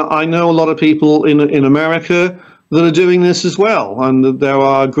 And I know a lot of people in America that are doing this as well, and there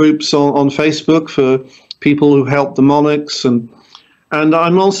are groups on Facebook for people who help the monarchs, and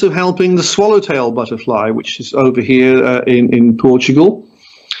I'm also helping the swallowtail butterfly, which is over here in Portugal.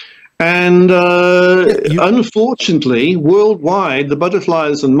 And unfortunately, worldwide, the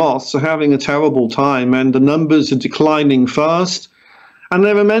butterflies and moths are having a terrible time, and the numbers are declining fast. And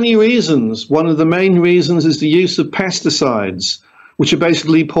there are many reasons. One of the main reasons is the use of pesticides, which are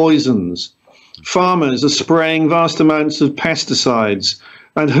basically poisons. Farmers are spraying vast amounts of pesticides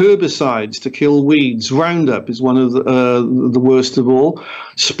and herbicides to kill weeds. Roundup is one of the worst of all.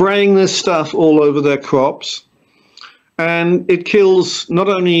 Spraying this stuff all over their crops. And it kills not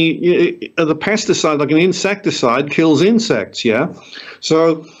only the pesticide, like an insecticide, kills insects, yeah?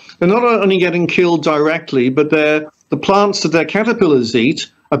 So they're not only getting killed directly, but the plants that their caterpillars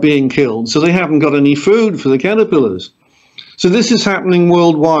eat are being killed. So they haven't got any food for the caterpillars. So this is happening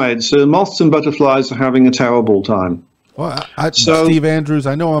worldwide. So moths and butterflies are having a terrible time. Well, So, Steve Andrews,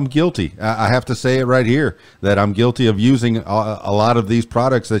 I know I'm guilty. I have to say it right here that I'm guilty of using a lot of these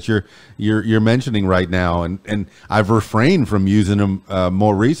products that you're mentioning right now, and I've refrained from using them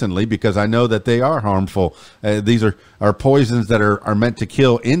more recently because I know that they are harmful. These are poisons that are meant to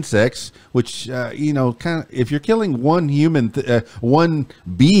kill insects, which you know, kind of, if you're killing one human, one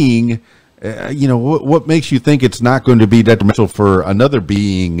being, you know, what makes you think it's not going to be detrimental for another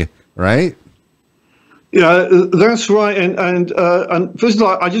being, right? yeah, that's right. And first of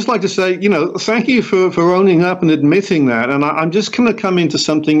all, I just like to say, you know, thank you for owning up and admitting that. And I'm just going to come into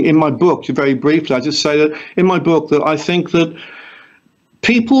something in my book very briefly. I just say that in my book that I think that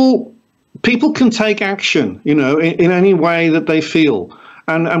people can take action, you know, in any way that they feel.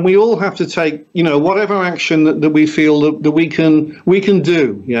 And we all have to take, you know, whatever action that we feel that we can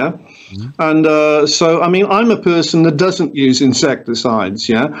do, yeah. And so, I mean, I'm a person that doesn't use insecticides,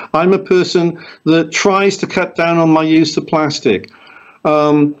 yeah. I'm a person that tries to cut down on my use of plastic.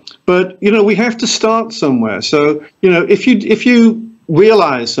 But you know, we have to start somewhere. So, you know, if you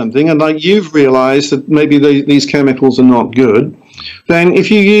realize something, and like you've realized that maybe these chemicals are not good, then if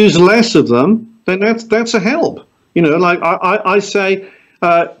you use less of them, then that's a help. You know, like I say.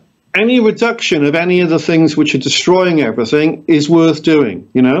 Any reduction of any of the things which are destroying everything is worth doing,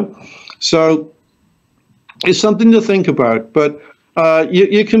 you know? So it's something to think about. But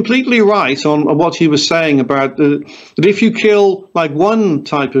you're completely right on what he was saying about that if you kill like one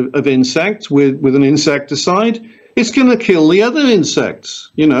type of insect with an insecticide, it's going to kill the other insects,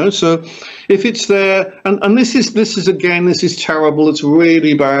 you know? So if it's there, and this is again, this is terrible, it's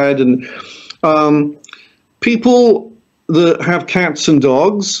really bad. And people that have cats and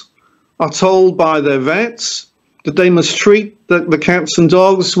dogs are told by their vets that they must treat the cats and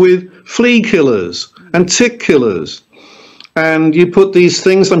dogs with flea killers and tick killers. And you put these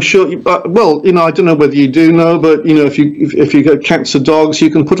things, I'm sure, well, you know, I don't know whether you do know, but, you know, if you got cats or dogs, you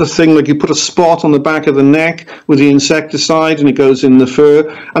can put a thing, like you put a spot on the back of the neck with the insecticide and it goes in the fur,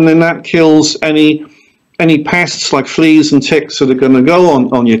 and then that kills any pests like fleas and ticks that are going to go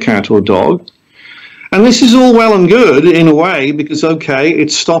on your cat or dog. And this is all well and good in a way because, okay,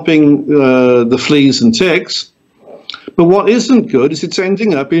 it's stopping the fleas and ticks. But what isn't good is it's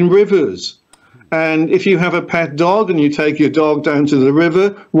ending up in rivers. And if you have a pet dog and you take your dog down to the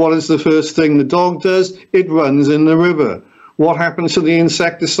river, what is the first thing the dog does? It runs in the river. What happens to the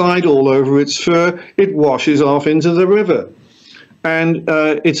insecticide all over its fur? It washes off into the river. And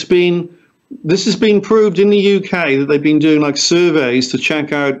this has been proved in the UK that they've been doing like surveys to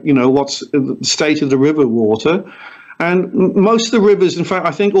check out, you know, what's the state of the river water. And most of the rivers, in fact,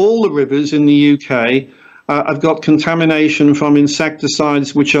 I think all the rivers in the UK have got contamination from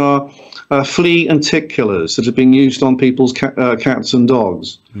insecticides, which are flea and tick killers that have been used on people's cats and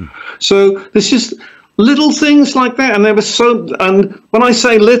dogs. So this is little things like that. And and when I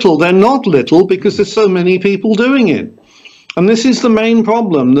say little, they're not little because there's so many people doing it. And this is the main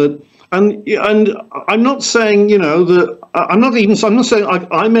problem that. And I'm not saying, you know, that I'm not saying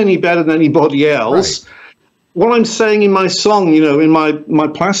I'm any better than anybody else. Right. What I'm saying in my song, you know, in my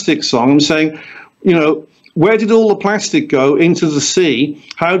plastic song, I'm saying, you know, where did all the plastic go? Into the sea?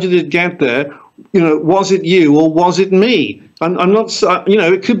 How did it get there? You know, was it you or was it me? And I'm not, you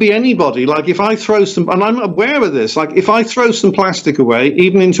know, it could be anybody. Like if I throw some, and I'm aware of this, like if I throw some plastic away,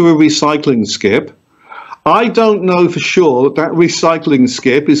 even into a recycling skip, I don't know for sure that recycling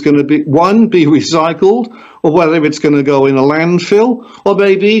skip is going to be recycled, or whether it's going to go in a landfill, or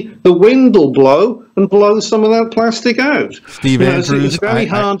maybe the wind will blow and blow some of that plastic out. Steve Andrews, it's very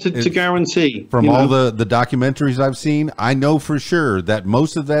hard to guarantee. From all the documentaries I've seen, I know for sure that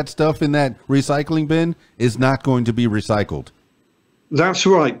most of that stuff in that recycling bin is not going to be recycled. That's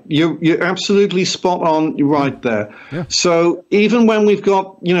right. You're absolutely spot on right there. Yeah. So even when we've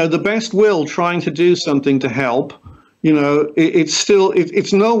got, you know, the best will trying to do something to help, you know, it's still,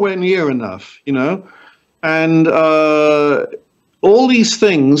 it's nowhere near enough, you know. And all these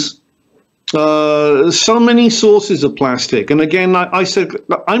things, so many sources of plastic. And again, I said,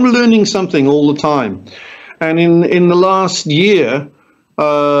 I'm learning something all the time. And in the last year,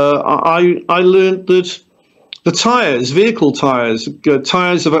 I learned that the tires, vehicle tires,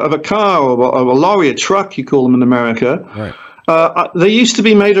 tires of a car or a lorry, a truck, you call them in America, right. They used to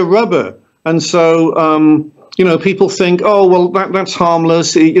be made of rubber. And so, you know, people think, oh, well, that's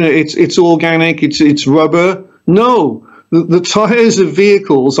harmless. You know, it's organic, it's rubber. No, the tires of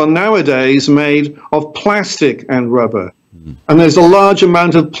vehicles are nowadays made of plastic and rubber. And there's a large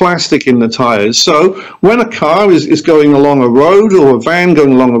amount of plastic in the tires. So when a car is going along a road or a van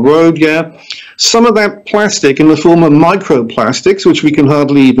going along a road, yeah, some of that plastic in the form of microplastics, which we can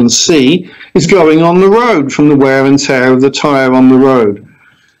hardly even see, is going on the road from the wear and tear of the tire on the road.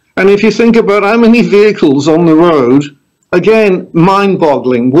 And if you think about how many vehicles on the road, again,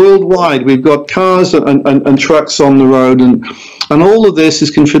 mind-boggling. Worldwide, we've got cars and trucks on the road, and all of this is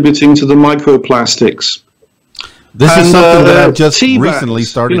contributing to the microplastics. This is something that I just recently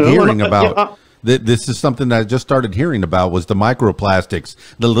started hearing about. This is something that I just started hearing about, was the microplastics.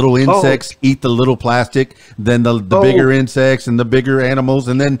 The little insects eat the little plastic, then the bigger insects and the bigger animals,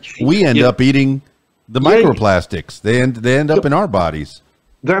 and then we end up eating the microplastics. They end up in our bodies.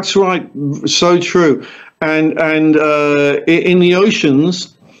 That's right. So true. And in the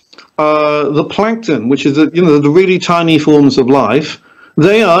oceans, the plankton, which is the really tiny forms of life,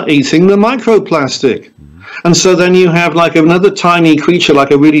 they are eating the microplastic. And so then you have like another tiny creature, like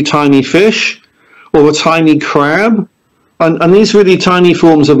a really tiny fish or a tiny crab. And these really tiny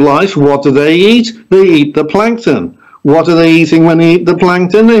forms of life, what do they eat? They eat the plankton. What are they eating when they eat the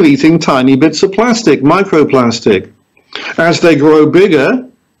plankton? They're eating tiny bits of plastic, microplastic. As they grow bigger,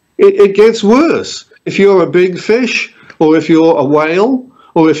 it gets worse. If you're a big fish, or if you're a whale,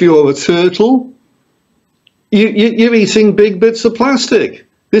 or if you're a turtle, you're eating big bits of plastic.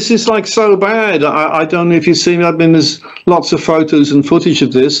 This is like so bad. I don't know if you've seen, there's lots of photos and footage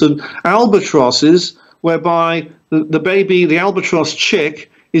of this, of albatrosses, whereby the albatross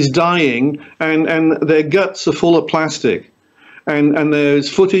chick is dying and their guts are full of plastic. And there's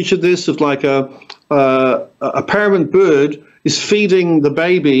footage of this, of like a parent bird is feeding the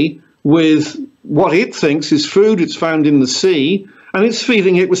baby with what it thinks is food it's found in the sea, and it's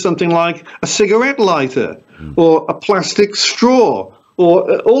feeding it with something like a cigarette lighter or a plastic straw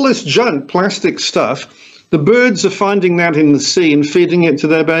or all this junk plastic stuff. The birds are finding that in the sea and feeding it to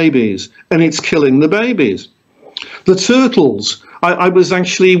their babies, and it's killing the babies. The turtles, I was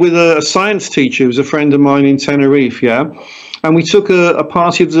actually with a science teacher who's a friend of mine in Tenerife, and we took a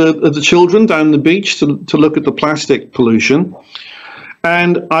party of the children down the beach to look at the plastic pollution.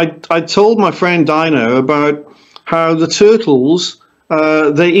 And I told my friend Dino about how the turtles,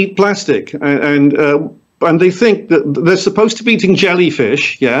 they eat plastic, and they think that they're supposed to be eating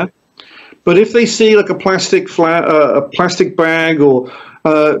jellyfish, but if they see like a plastic bag or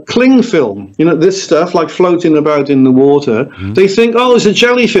cling film, this stuff like floating about in the water, they think, oh, it's a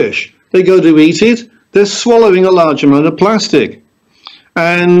jellyfish. They go to eat it. They're swallowing a large amount of plastic.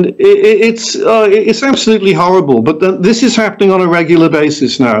 And it's absolutely horrible, but this is happening on a regular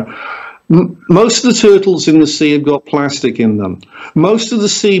basis now. Most of the turtles in the sea have got plastic in them. Most of the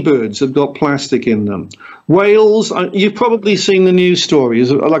seabirds have got plastic in them. Whales, you've probably seen the news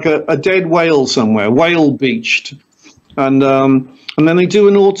stories, like a dead whale somewhere, whale beached. And then they do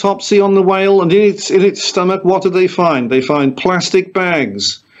an autopsy on the whale, and in its stomach, what do they find? They find plastic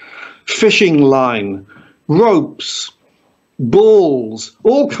bags, fishing line, ropes, balls,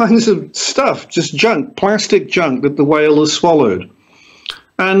 all kinds of stuff, just junk, plastic junk that the whale has swallowed.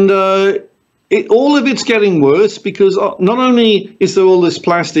 And all of it's getting worse, because not only is there all this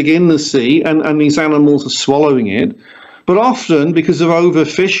plastic in the sea and these animals are swallowing it, but often because of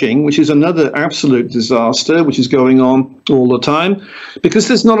overfishing, which is another absolute disaster, which is going on all the time, because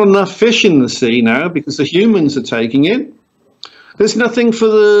there's not enough fish in the sea now, because the humans are taking it. There's nothing for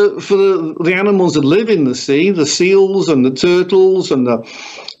the animals that live in the sea, the seals and the turtles and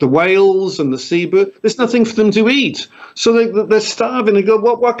the whales and the seabird. There's nothing for them to eat, so they're starving. They go,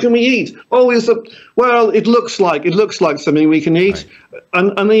 what can we eat? Oh, it looks like something we can eat,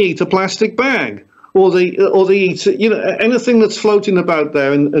 right. and they eat a plastic bag, or they eat anything that's floating about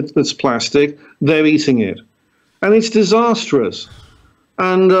there and that's plastic. They're eating it, and it's disastrous.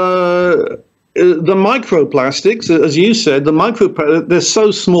 And the microplastics, as you said, they're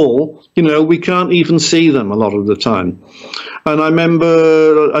so small, we can't even see them a lot of the time. And I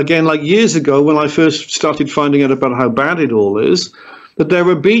remember, again, like years ago, when I first started finding out about how bad it all is, that there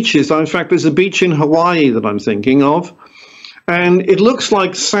are beaches. In fact, there's a beach in Hawaii that I'm thinking of, and it looks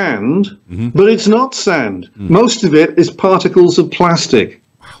like sand, but it's not sand. Most of it is particles of plastic.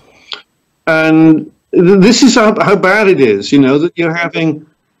 And this is how bad it is, that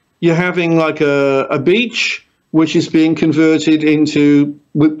you're having like a beach which is being converted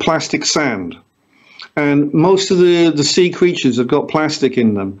with plastic sand. And most of the sea creatures have got plastic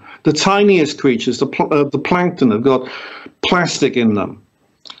in them. The tiniest creatures, the plankton, have got plastic in them.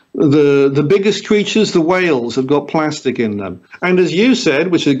 The biggest creatures, the whales, have got plastic in them. And as you said,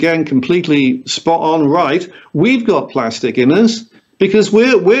 which again completely spot on right, we've got plastic in us because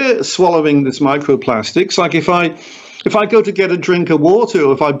we're swallowing this microplastics. Like if I go to get a drink of water,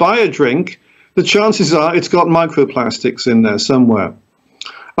 or if I buy a drink, the chances are it's got microplastics in there somewhere.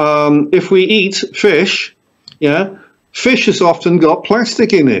 If we eat fish, yeah, fish has often got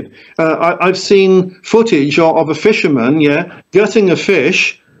plastic in it. I've seen footage of a fisherman, yeah, gutting a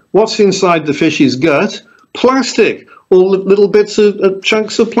fish. What's inside the fish's gut? Plastic, all little bits of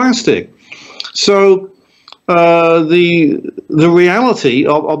chunks of plastic. So the reality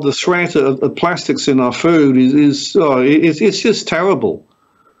of the threat of plastics in our food it's just terrible.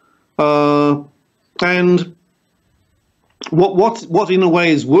 And what in a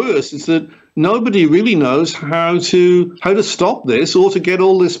way is worse is that nobody really knows how to stop this, or to get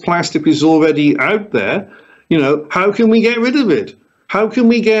all this plastic is already out there. You know, how can we get rid of it? How can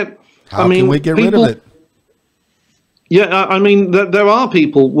we get? How can we get rid of it? Yeah, I mean, there are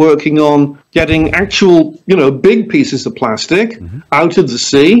people working on getting actual, big pieces of plastic out of the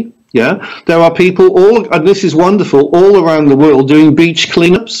sea. Yeah, there are people and this is wonderful, all around the world doing beach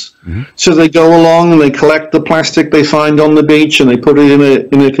cleanups. So they go along and they collect the plastic they find on the beach and they put it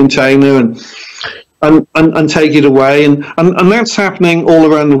in a container and take it away. And that's happening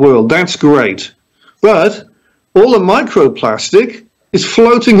all around the world. That's great. But all the microplastic is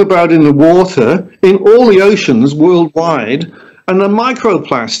floating about in the water in all the oceans worldwide. And the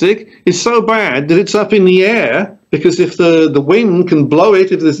microplastic is so bad that it's up in the air, because if the wind can blow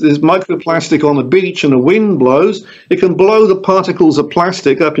it, if there's microplastic on a beach and the wind blows, it can blow the particles of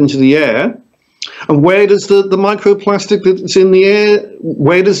plastic up into the air. And where does the microplastic that's in the air,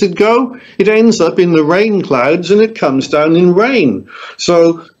 where does it go? It ends up in the rain clouds and it comes down in rain.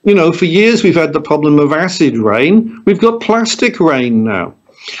 So, for years we've had the problem of acid rain. We've got plastic rain now.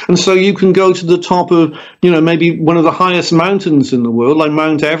 And so you can go to the top of, maybe one of the highest mountains in the world, like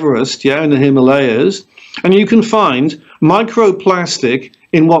Mount Everest, yeah, in the Himalayas, and you can find microplastic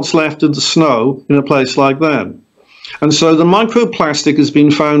in what's left of the snow in a place like that. And so the microplastic has been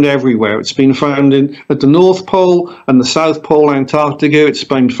found everywhere. It's been found at the North Pole and the South Pole, Antarctica. It's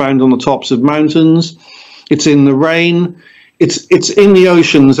been found on the tops of mountains. It's in the rain. It's in the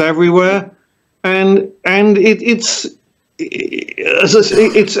oceans everywhere, and it's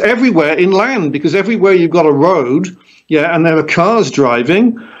everywhere inland, because everywhere you've got a road, yeah, and there are cars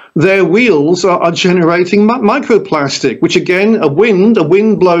driving, their wheels are generating microplastic, which again, a wind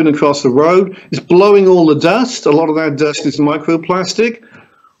blowing across the road is blowing all the dust. A lot of that dust is microplastic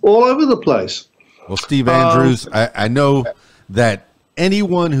all over the place. Well, Steve Andrews, I know that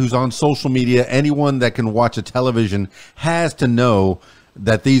anyone who's on social media, anyone that can watch a television, has to know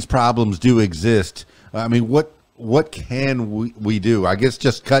that these problems do exist. I mean, what can we do? I guess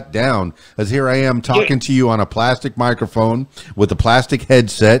just cut down, as here I am talking to you on a plastic microphone with a plastic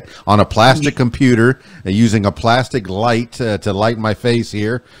headset on a plastic computer, using a plastic light to light my face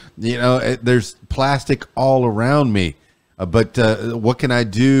here. There's plastic all around me, but what can I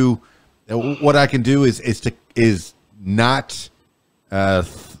do? What I can do is not try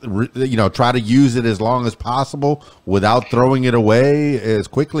to use it as long as possible without throwing it away as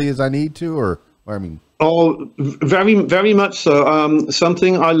quickly as I need to, or I mean. Oh, very, very much so.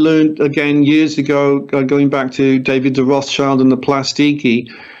 Something I learned again years ago, going back to David de Rothschild and the Plastiki,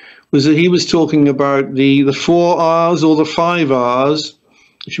 was that he was talking about the 4 R's or the 5 R's,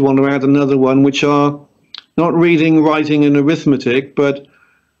 if you want to add another one, which are not reading, writing, and arithmetic, but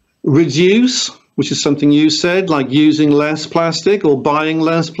reduce, which is something you said, like using less plastic or buying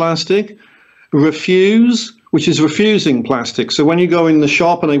less plastic. Refuse, which is refusing plastic. So when you go in the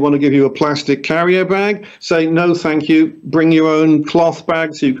shop and they want to give you a plastic carrier bag, say, no, thank you, bring your own cloth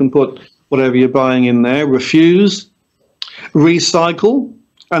bag so you can put whatever you're buying in there. Refuse. Recycle.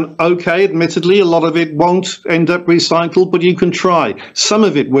 And okay, admittedly, a lot of it won't end up recycled, but you can try. Some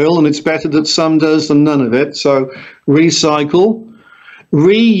of it will, and it's better that some does than none of it. So recycle.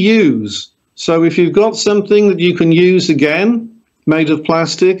 Reuse. So if you've got something that you can use again, made of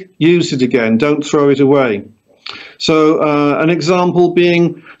plastic, use it again. Don't throw it away. So an example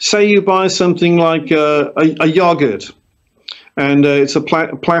being, say you buy something like a yogurt, and it's a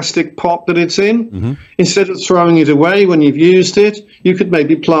plastic pot that it's in. Instead of throwing it away when you've used it, you could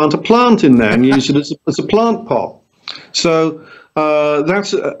maybe plant a plant in there and use it as a plant pot. So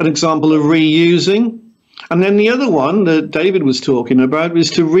that's an example of reusing. And then the other one that David was talking about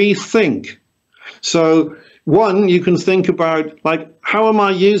is to rethink. So one, you can think about, like, how am I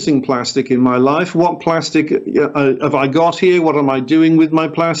using plastic in my life? What plastic have I got here? What am I doing with my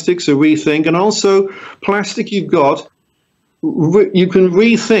plastic? So rethink. And also, plastic you've got, you can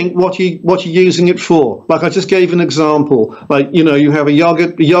rethink what you're using it for. Like I just gave an example. Like, you have a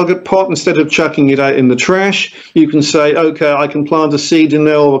yogurt pot. Instead of chucking it out in the trash, you can say, okay, I can plant a seed in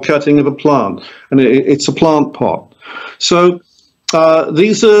there, or a cutting of a plant, and it's a plant pot. So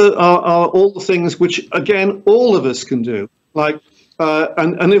these are all the things which, again, all of us can do. Like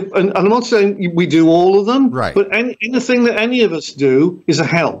and I'm not saying we do all of them, Right. but anything that any of us do is a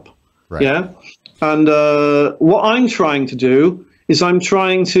help. Right. Yeah. And what I'm trying to do is I'm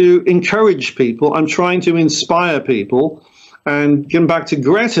trying to encourage people. I'm trying to inspire people. And getting back to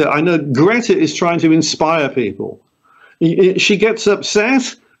Greta, I know Greta is trying to inspire people. She gets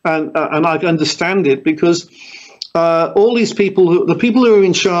upset, and I understand it, because all these people, the people who are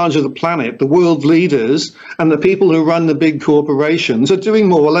in charge of the planet, the world leaders, and the people who run the big corporations are doing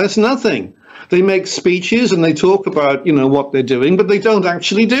more or less nothing. They make speeches and they talk about, what they're doing, but they don't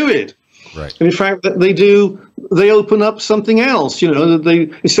actually do it. Right. And in fact, they open up something else.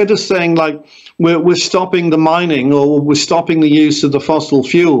 They, instead of saying like we're stopping the mining or we're stopping the use of the fossil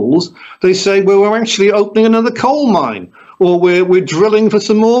fuels, they say, well, we're actually opening another coal mine, or we're drilling for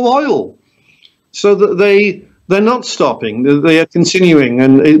some more oil. So that they're not stopping; they are continuing,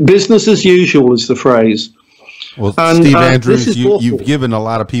 and business as usual is the phrase. Well, And, Steve this Andrews, is you've awful. given a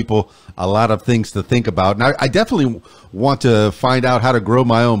lot of people a lot of things to think about. And I definitely want to find out how to grow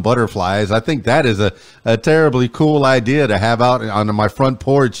my own butterflies. I think that is a terribly cool idea to have out on my front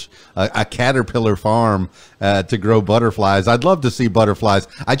porch, a caterpillar farm to grow butterflies. I'd love to see butterflies.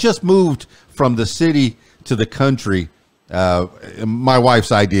 I just moved from the city to the country, my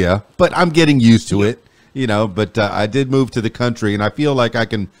wife's idea, but I'm getting used to it. But I did move to the country, and I feel like I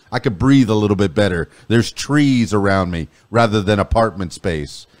could breathe a little bit better. There's trees around me rather than apartment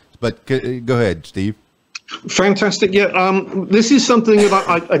space. But go ahead, Steve. Fantastic. Yeah. This is something that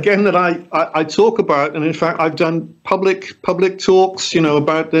I talk about, and in fact, I've done public talks,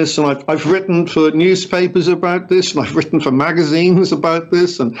 about this, and I've written for newspapers about this, and I've written for magazines about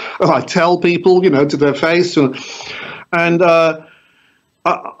this, and I tell people, to their face, and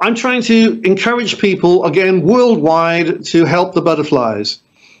I'm trying to encourage people, again, worldwide, to help the butterflies.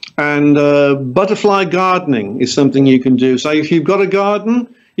 And butterfly gardening is something you can do. So if you've got a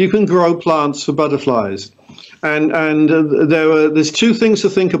garden, you can grow plants for butterflies. And there's two things to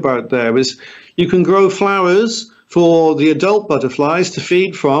think about there. Is you can grow flowers for the adult butterflies to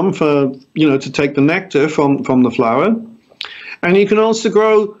feed from, to take the nectar from the flower. And you can also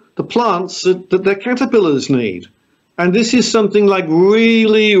grow the plants that their caterpillars need. And this is something like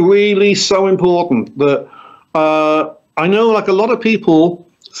really, really so important that I know, like, a lot of people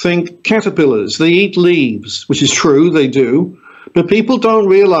think caterpillars, they eat leaves, which is true, they do. But people don't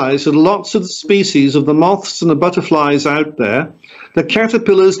realize that lots of the species of the moths and the butterflies out there, the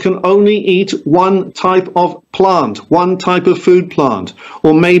caterpillars can only eat one type of plant, one type of food plant,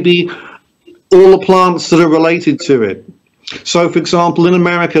 or maybe all the plants that are related to it. So, for example, in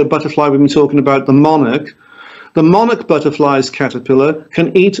America, butterfly, we've been talking about the monarch. The monarch butterfly's caterpillar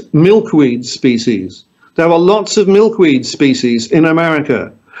can eat milkweed species. There are lots of milkweed species in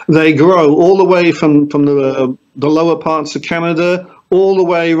America. They grow all the way from the lower parts of Canada, all the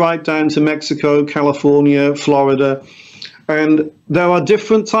way right down to Mexico, California, Florida. And there are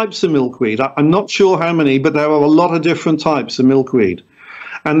different types of milkweed. I'm not sure how many, but there are a lot of different types of milkweed.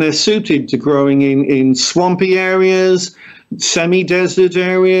 And they're suited to growing in swampy areas, semi-desert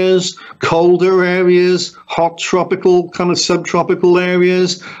areas, colder areas, hot tropical, kind of subtropical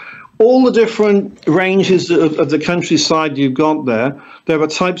areas. All the different ranges of the countryside you've got there are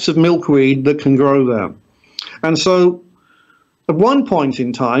types of milkweed that can grow there. And so at one point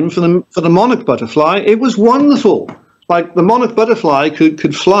in time, for the monarch butterfly, it was wonderful. Like, the monarch butterfly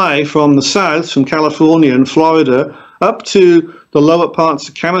could fly from the south, from California and Florida, up to the lower parts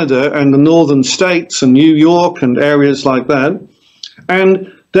of Canada and the northern states and New York and areas like that.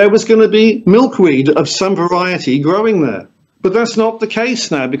 And there was going to be milkweed of some variety growing there. But that's not the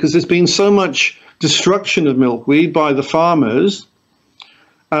case now, because there's been so much destruction of milkweed by the farmers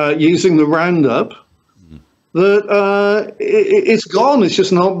using the Roundup that it's gone. It's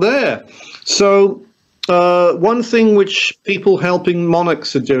just not there. So one thing which people helping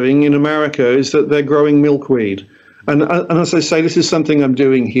monarchs are doing in America is that they're growing milkweed. And as I say, this is something I'm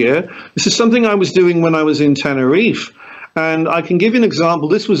doing here. This is something I was doing when I was in Tenerife. And I can give you an example.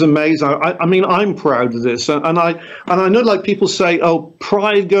 This was amazing. I mean, I'm proud of this. And I know, like, people say, oh,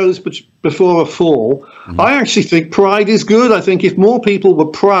 pride goes before a fall. Mm-hmm. I actually think pride is good. I think if more people were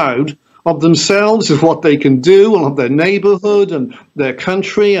proud of themselves, of what they can do, and of their neighborhood and their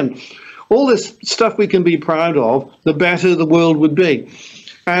country and all this stuff we can be proud of, the better the world would be.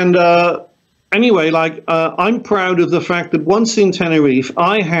 And anyway, like, I'm proud of the fact that once in Tenerife,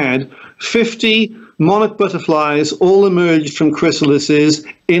 I had 50 monarch butterflies all emerged from chrysalises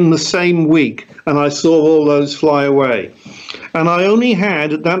in the same week, and I saw all those fly away. And I only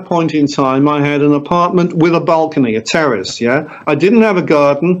had, at that point in time, I had an apartment with a balcony, a terrace, yeah? I didn't have a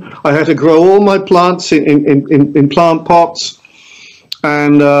garden. I had to grow all my plants in plant pots.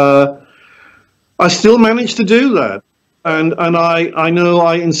 And I still manage to do that. And I know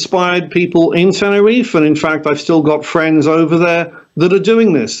I inspired people in Tenerife, and in fact, I've still got friends over there that are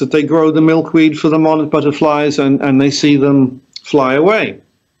doing this, that they grow the milkweed for the monarch butterflies, and they see them fly away.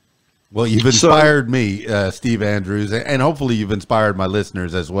 Well, you've inspired me, Steve Andrews, and hopefully you've inspired my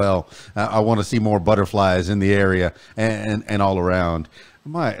listeners as well. I want to see more butterflies in the area and all around.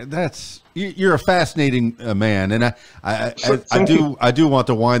 You're a fascinating man, and I do want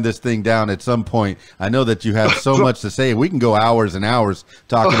to wind this thing down at some point. I know that you have so much to say. We can go hours and hours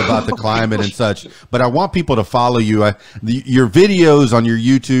talking about the climate and such, but I want people to follow you. Your videos on your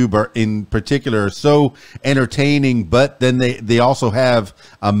YouTube are, in particular, are so entertaining, but then they also have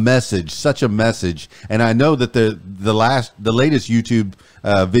a message, such a message. And I know that the latest YouTube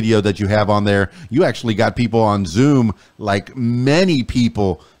video that you have on there, you actually got people on Zoom, like many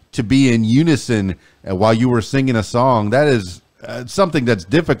people, to be in unison while you were singing a song. That is something that's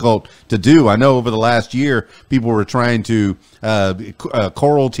difficult to do. I know over the last year, people were trying to,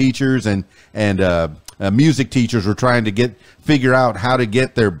 choral teachers and music teachers were trying to figure out how to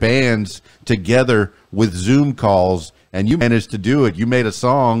get their bands together with Zoom calls, and you managed to do it. You made a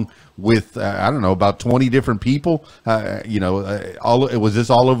song with, I don't know, about 20 different people. Was this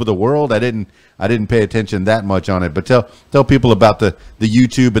all over the world? I didn't pay attention that much on it, but tell people about the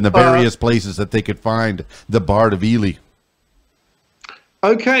YouTube and the various places that they could find the Bard of Ely.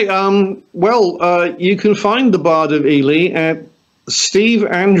 Okay. You can find the Bard of Ely at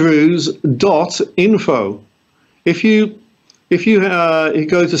steveandrews.info. If you go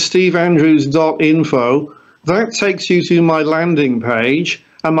to steveandrews.info, that takes you to my landing page,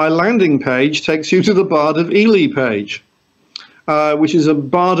 and my landing page takes you to the Bard of Ely page, which is a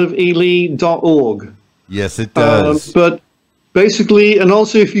bardofely.org. Yes, it does. But basically, and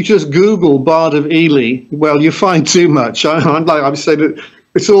also if you just Google Bard of Ely, well, you find too much. I'm saying that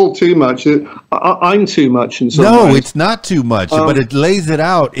it's all too much. I'm too much in some ways. No, it's not too much, but it lays it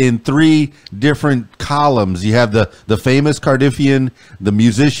out in 3 different columns. You have the famous Cardiffian, the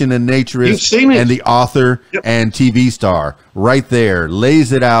musician and naturist, and the author and TV star. Right there,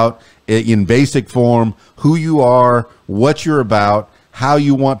 lays it out in basic form, who you are, what you're about, how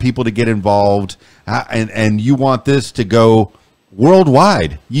you want people to get involved, and you want this to go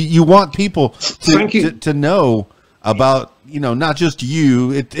worldwide. You want people to know about, not just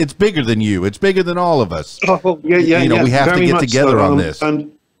you. It's bigger than you. It's bigger than all of us. Oh, yeah. We have to get together on this.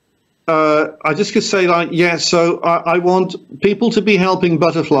 And I just could say, so I want people to be helping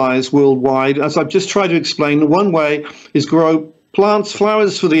butterflies worldwide. As I've just tried to explain, one way is grow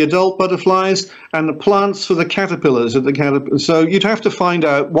flowers for the adult butterflies and the plants for the caterpillars of the caterpillars. So you'd have to find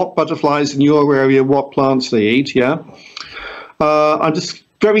out what butterflies in your area, what plants they eat. Yeah. I'm just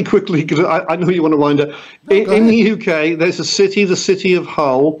very quickly, because I know you want to wind up. In the UK, there's a city, the city of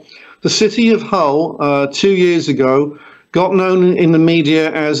Hull. The city of Hull, 2 years ago, got known in the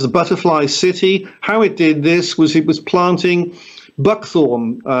media as the Butterfly City. How it did this was it was planting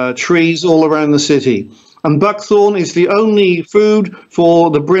buckthorn trees all around the city. And buckthorn is the only food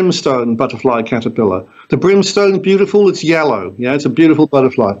for the brimstone butterfly caterpillar. The brimstone is beautiful, it's yellow. Yeah, it's a beautiful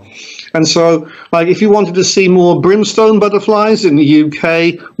butterfly. And so, if you wanted to see more brimstone butterflies in the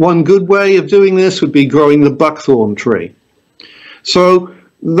UK, one good way of doing this would be growing the buckthorn tree. So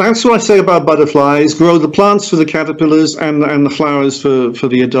that's what I say about butterflies: grow the plants for the caterpillars and the flowers for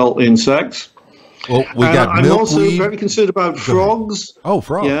the adult insects. Well, I'm also very concerned about frogs. Oh,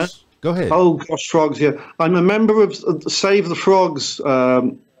 frogs. Yeah. Go ahead. Oh gosh, frogs! Yeah, I'm a member of Save the Frogs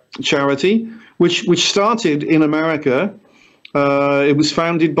charity, which started in America. It was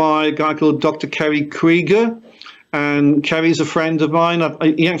founded by a guy called Dr. Kerry Krieger, and Kerry's a friend of mine.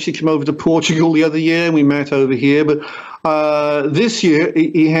 He actually came over to Portugal the other year, and we met over here. But this year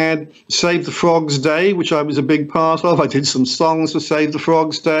he had Save the Frogs Day, which I was a big part of. I did some songs for Save the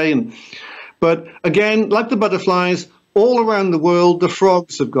Frogs Day, but again, like the butterflies, all around the world, the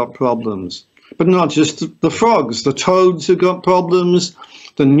frogs have got problems. But not just the frogs. The toads have got problems.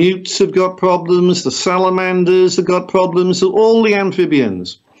 The newts have got problems. The salamanders have got problems. All the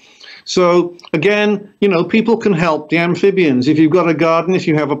amphibians. So again, people can help the amphibians. If you've got a garden, if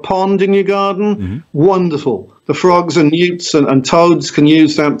you have a pond in your garden, wonderful. The frogs and newts and toads can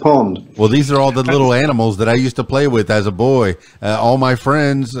use that pond. Well, these are all the little animals that I used to play with as a boy. All my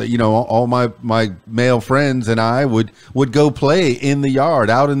friends, all my male friends and I would go play in the yard,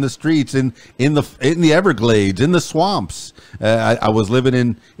 out in the streets, in the Everglades, in the swamps. I was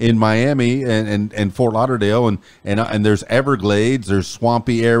living in Miami and Fort Lauderdale, and there's Everglades, there's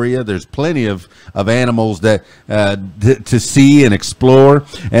swampy area, there's plenty of animals that to see and explore.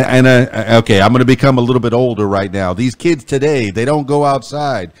 Okay, I'm going to become a little bit older right now. These kids today, they don't go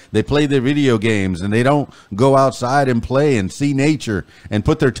outside. They play their video games, and they don't go outside and play and see nature and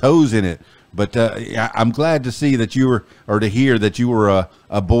put their toes in it. But I'm glad to see that you were, or to hear that you were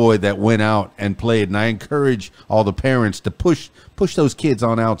a boy that went out and played. And I encourage all the parents to push those kids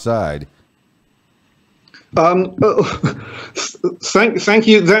on outside. Thank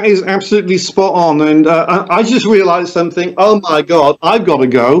you. That is absolutely spot on. And I just realized something. Oh my God, I've got to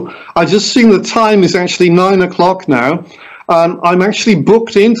go. I just seen the time is actually 9 o'clock now. I'm actually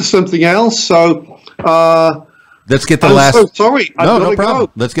booked into something else. So let's get the I'm last. so sorry. No problem.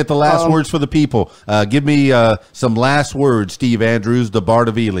 Go. Let's get the last words for the people. Give me some last words, Steve Andrews, the Bard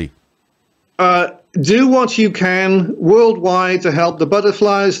of Ely. Do what you can worldwide to help the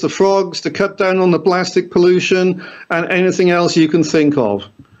butterflies, the frogs, to cut down on the plastic pollution and anything else you can think of.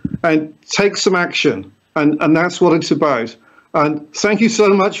 And take some action. And that's what it's about. And thank you so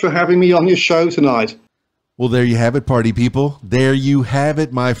much for having me on your show tonight. Well, there you have it, party people. There you have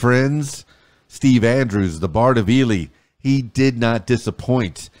it, my friends. Steve Andrews, the Bard of Ely. He did not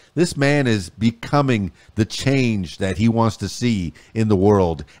disappoint. This man is becoming the change that he wants to see in the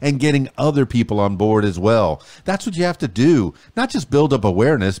world and getting other people on board as well. That's what you have to do. Not just build up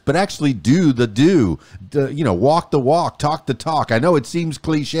awareness, but actually do the do. Walk the walk, talk the talk. I know it seems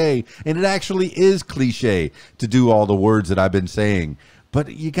cliche, and it actually is cliche to do all the words that I've been saying.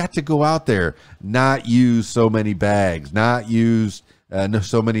 But you got to go out there, not use so many bags, not use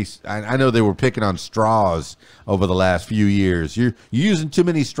so many. I know they were picking on straws over the last few years. You're using too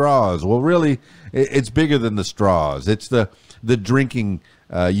many straws. Well, really, it's bigger than the straws. It's the drinking,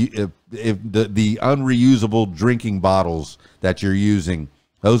 the unreusable drinking bottles that you're using.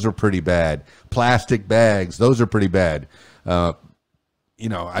 Those are pretty bad. Plastic bags, those are pretty bad. My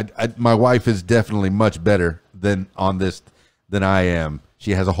wife is definitely much better on this than I am.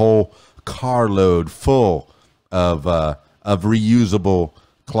 She has a whole carload full of reusable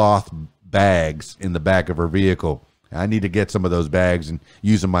cloth bags in the back of her vehicle. I need to get some of those bags and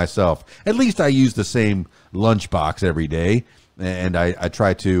use them myself. At least I use the same lunchbox every day, and I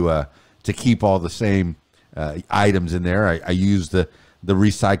try to keep all the same items in there. I use the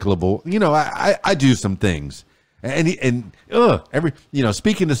recyclable. I do some things, and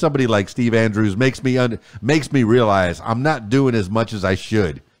speaking to somebody like Steve Andrews makes me realize I'm not doing as much as I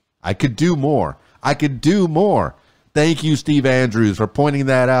should. I could do more. Thank you, Steve Andrews, for pointing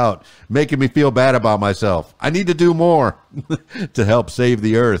that out, making me feel bad about myself. I need to do more to help save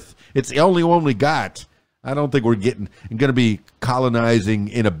the earth. It's the only one we got. I don't think we're going to be colonizing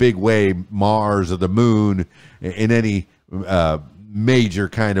in a big way Mars or the moon in any major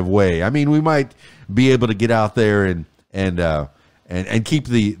kind of way. I mean, we might be able to get out there and keep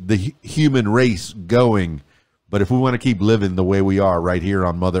the human race going, but if we want to keep living the way we are right here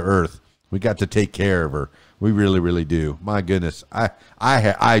on Mother Earth, we got to take care of her. We really, really do. My goodness, I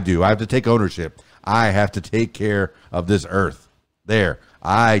do. I have to take ownership. I have to take care of this earth. There,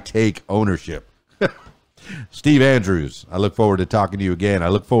 I take ownership. Steve Andrews, I look forward to talking to you again. I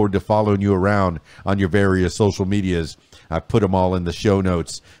look forward to following you around on your various social medias. I put them all in the show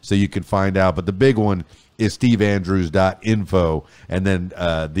notes so you can find out. But the big one is steveandrews.info. And then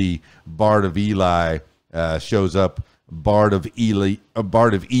the Bard of Ely shows up, Bard of Ely,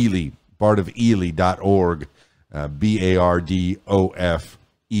 bardofely.org,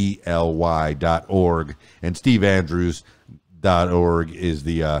 BARDOFELY.org, and steveandrews.org is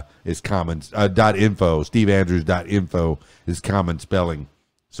common, .info. steveandrews.info is common spelling.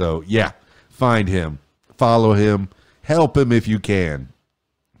 So yeah, find him, follow him, help him if you can.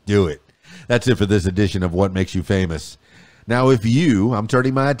 Do it. That's it for this edition of What Makes You Famous. Now, if you, I'm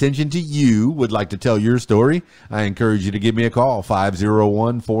turning my attention to you, would like to tell your story, I encourage you to give me a call,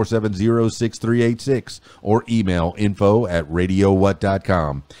 501-470-6386, or email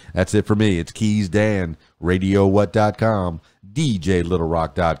info@radiowhat.com. That's it for me. It's Keys Dan, radiowhat.com,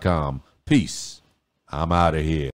 djlittlerock.com. Peace. I'm out of here.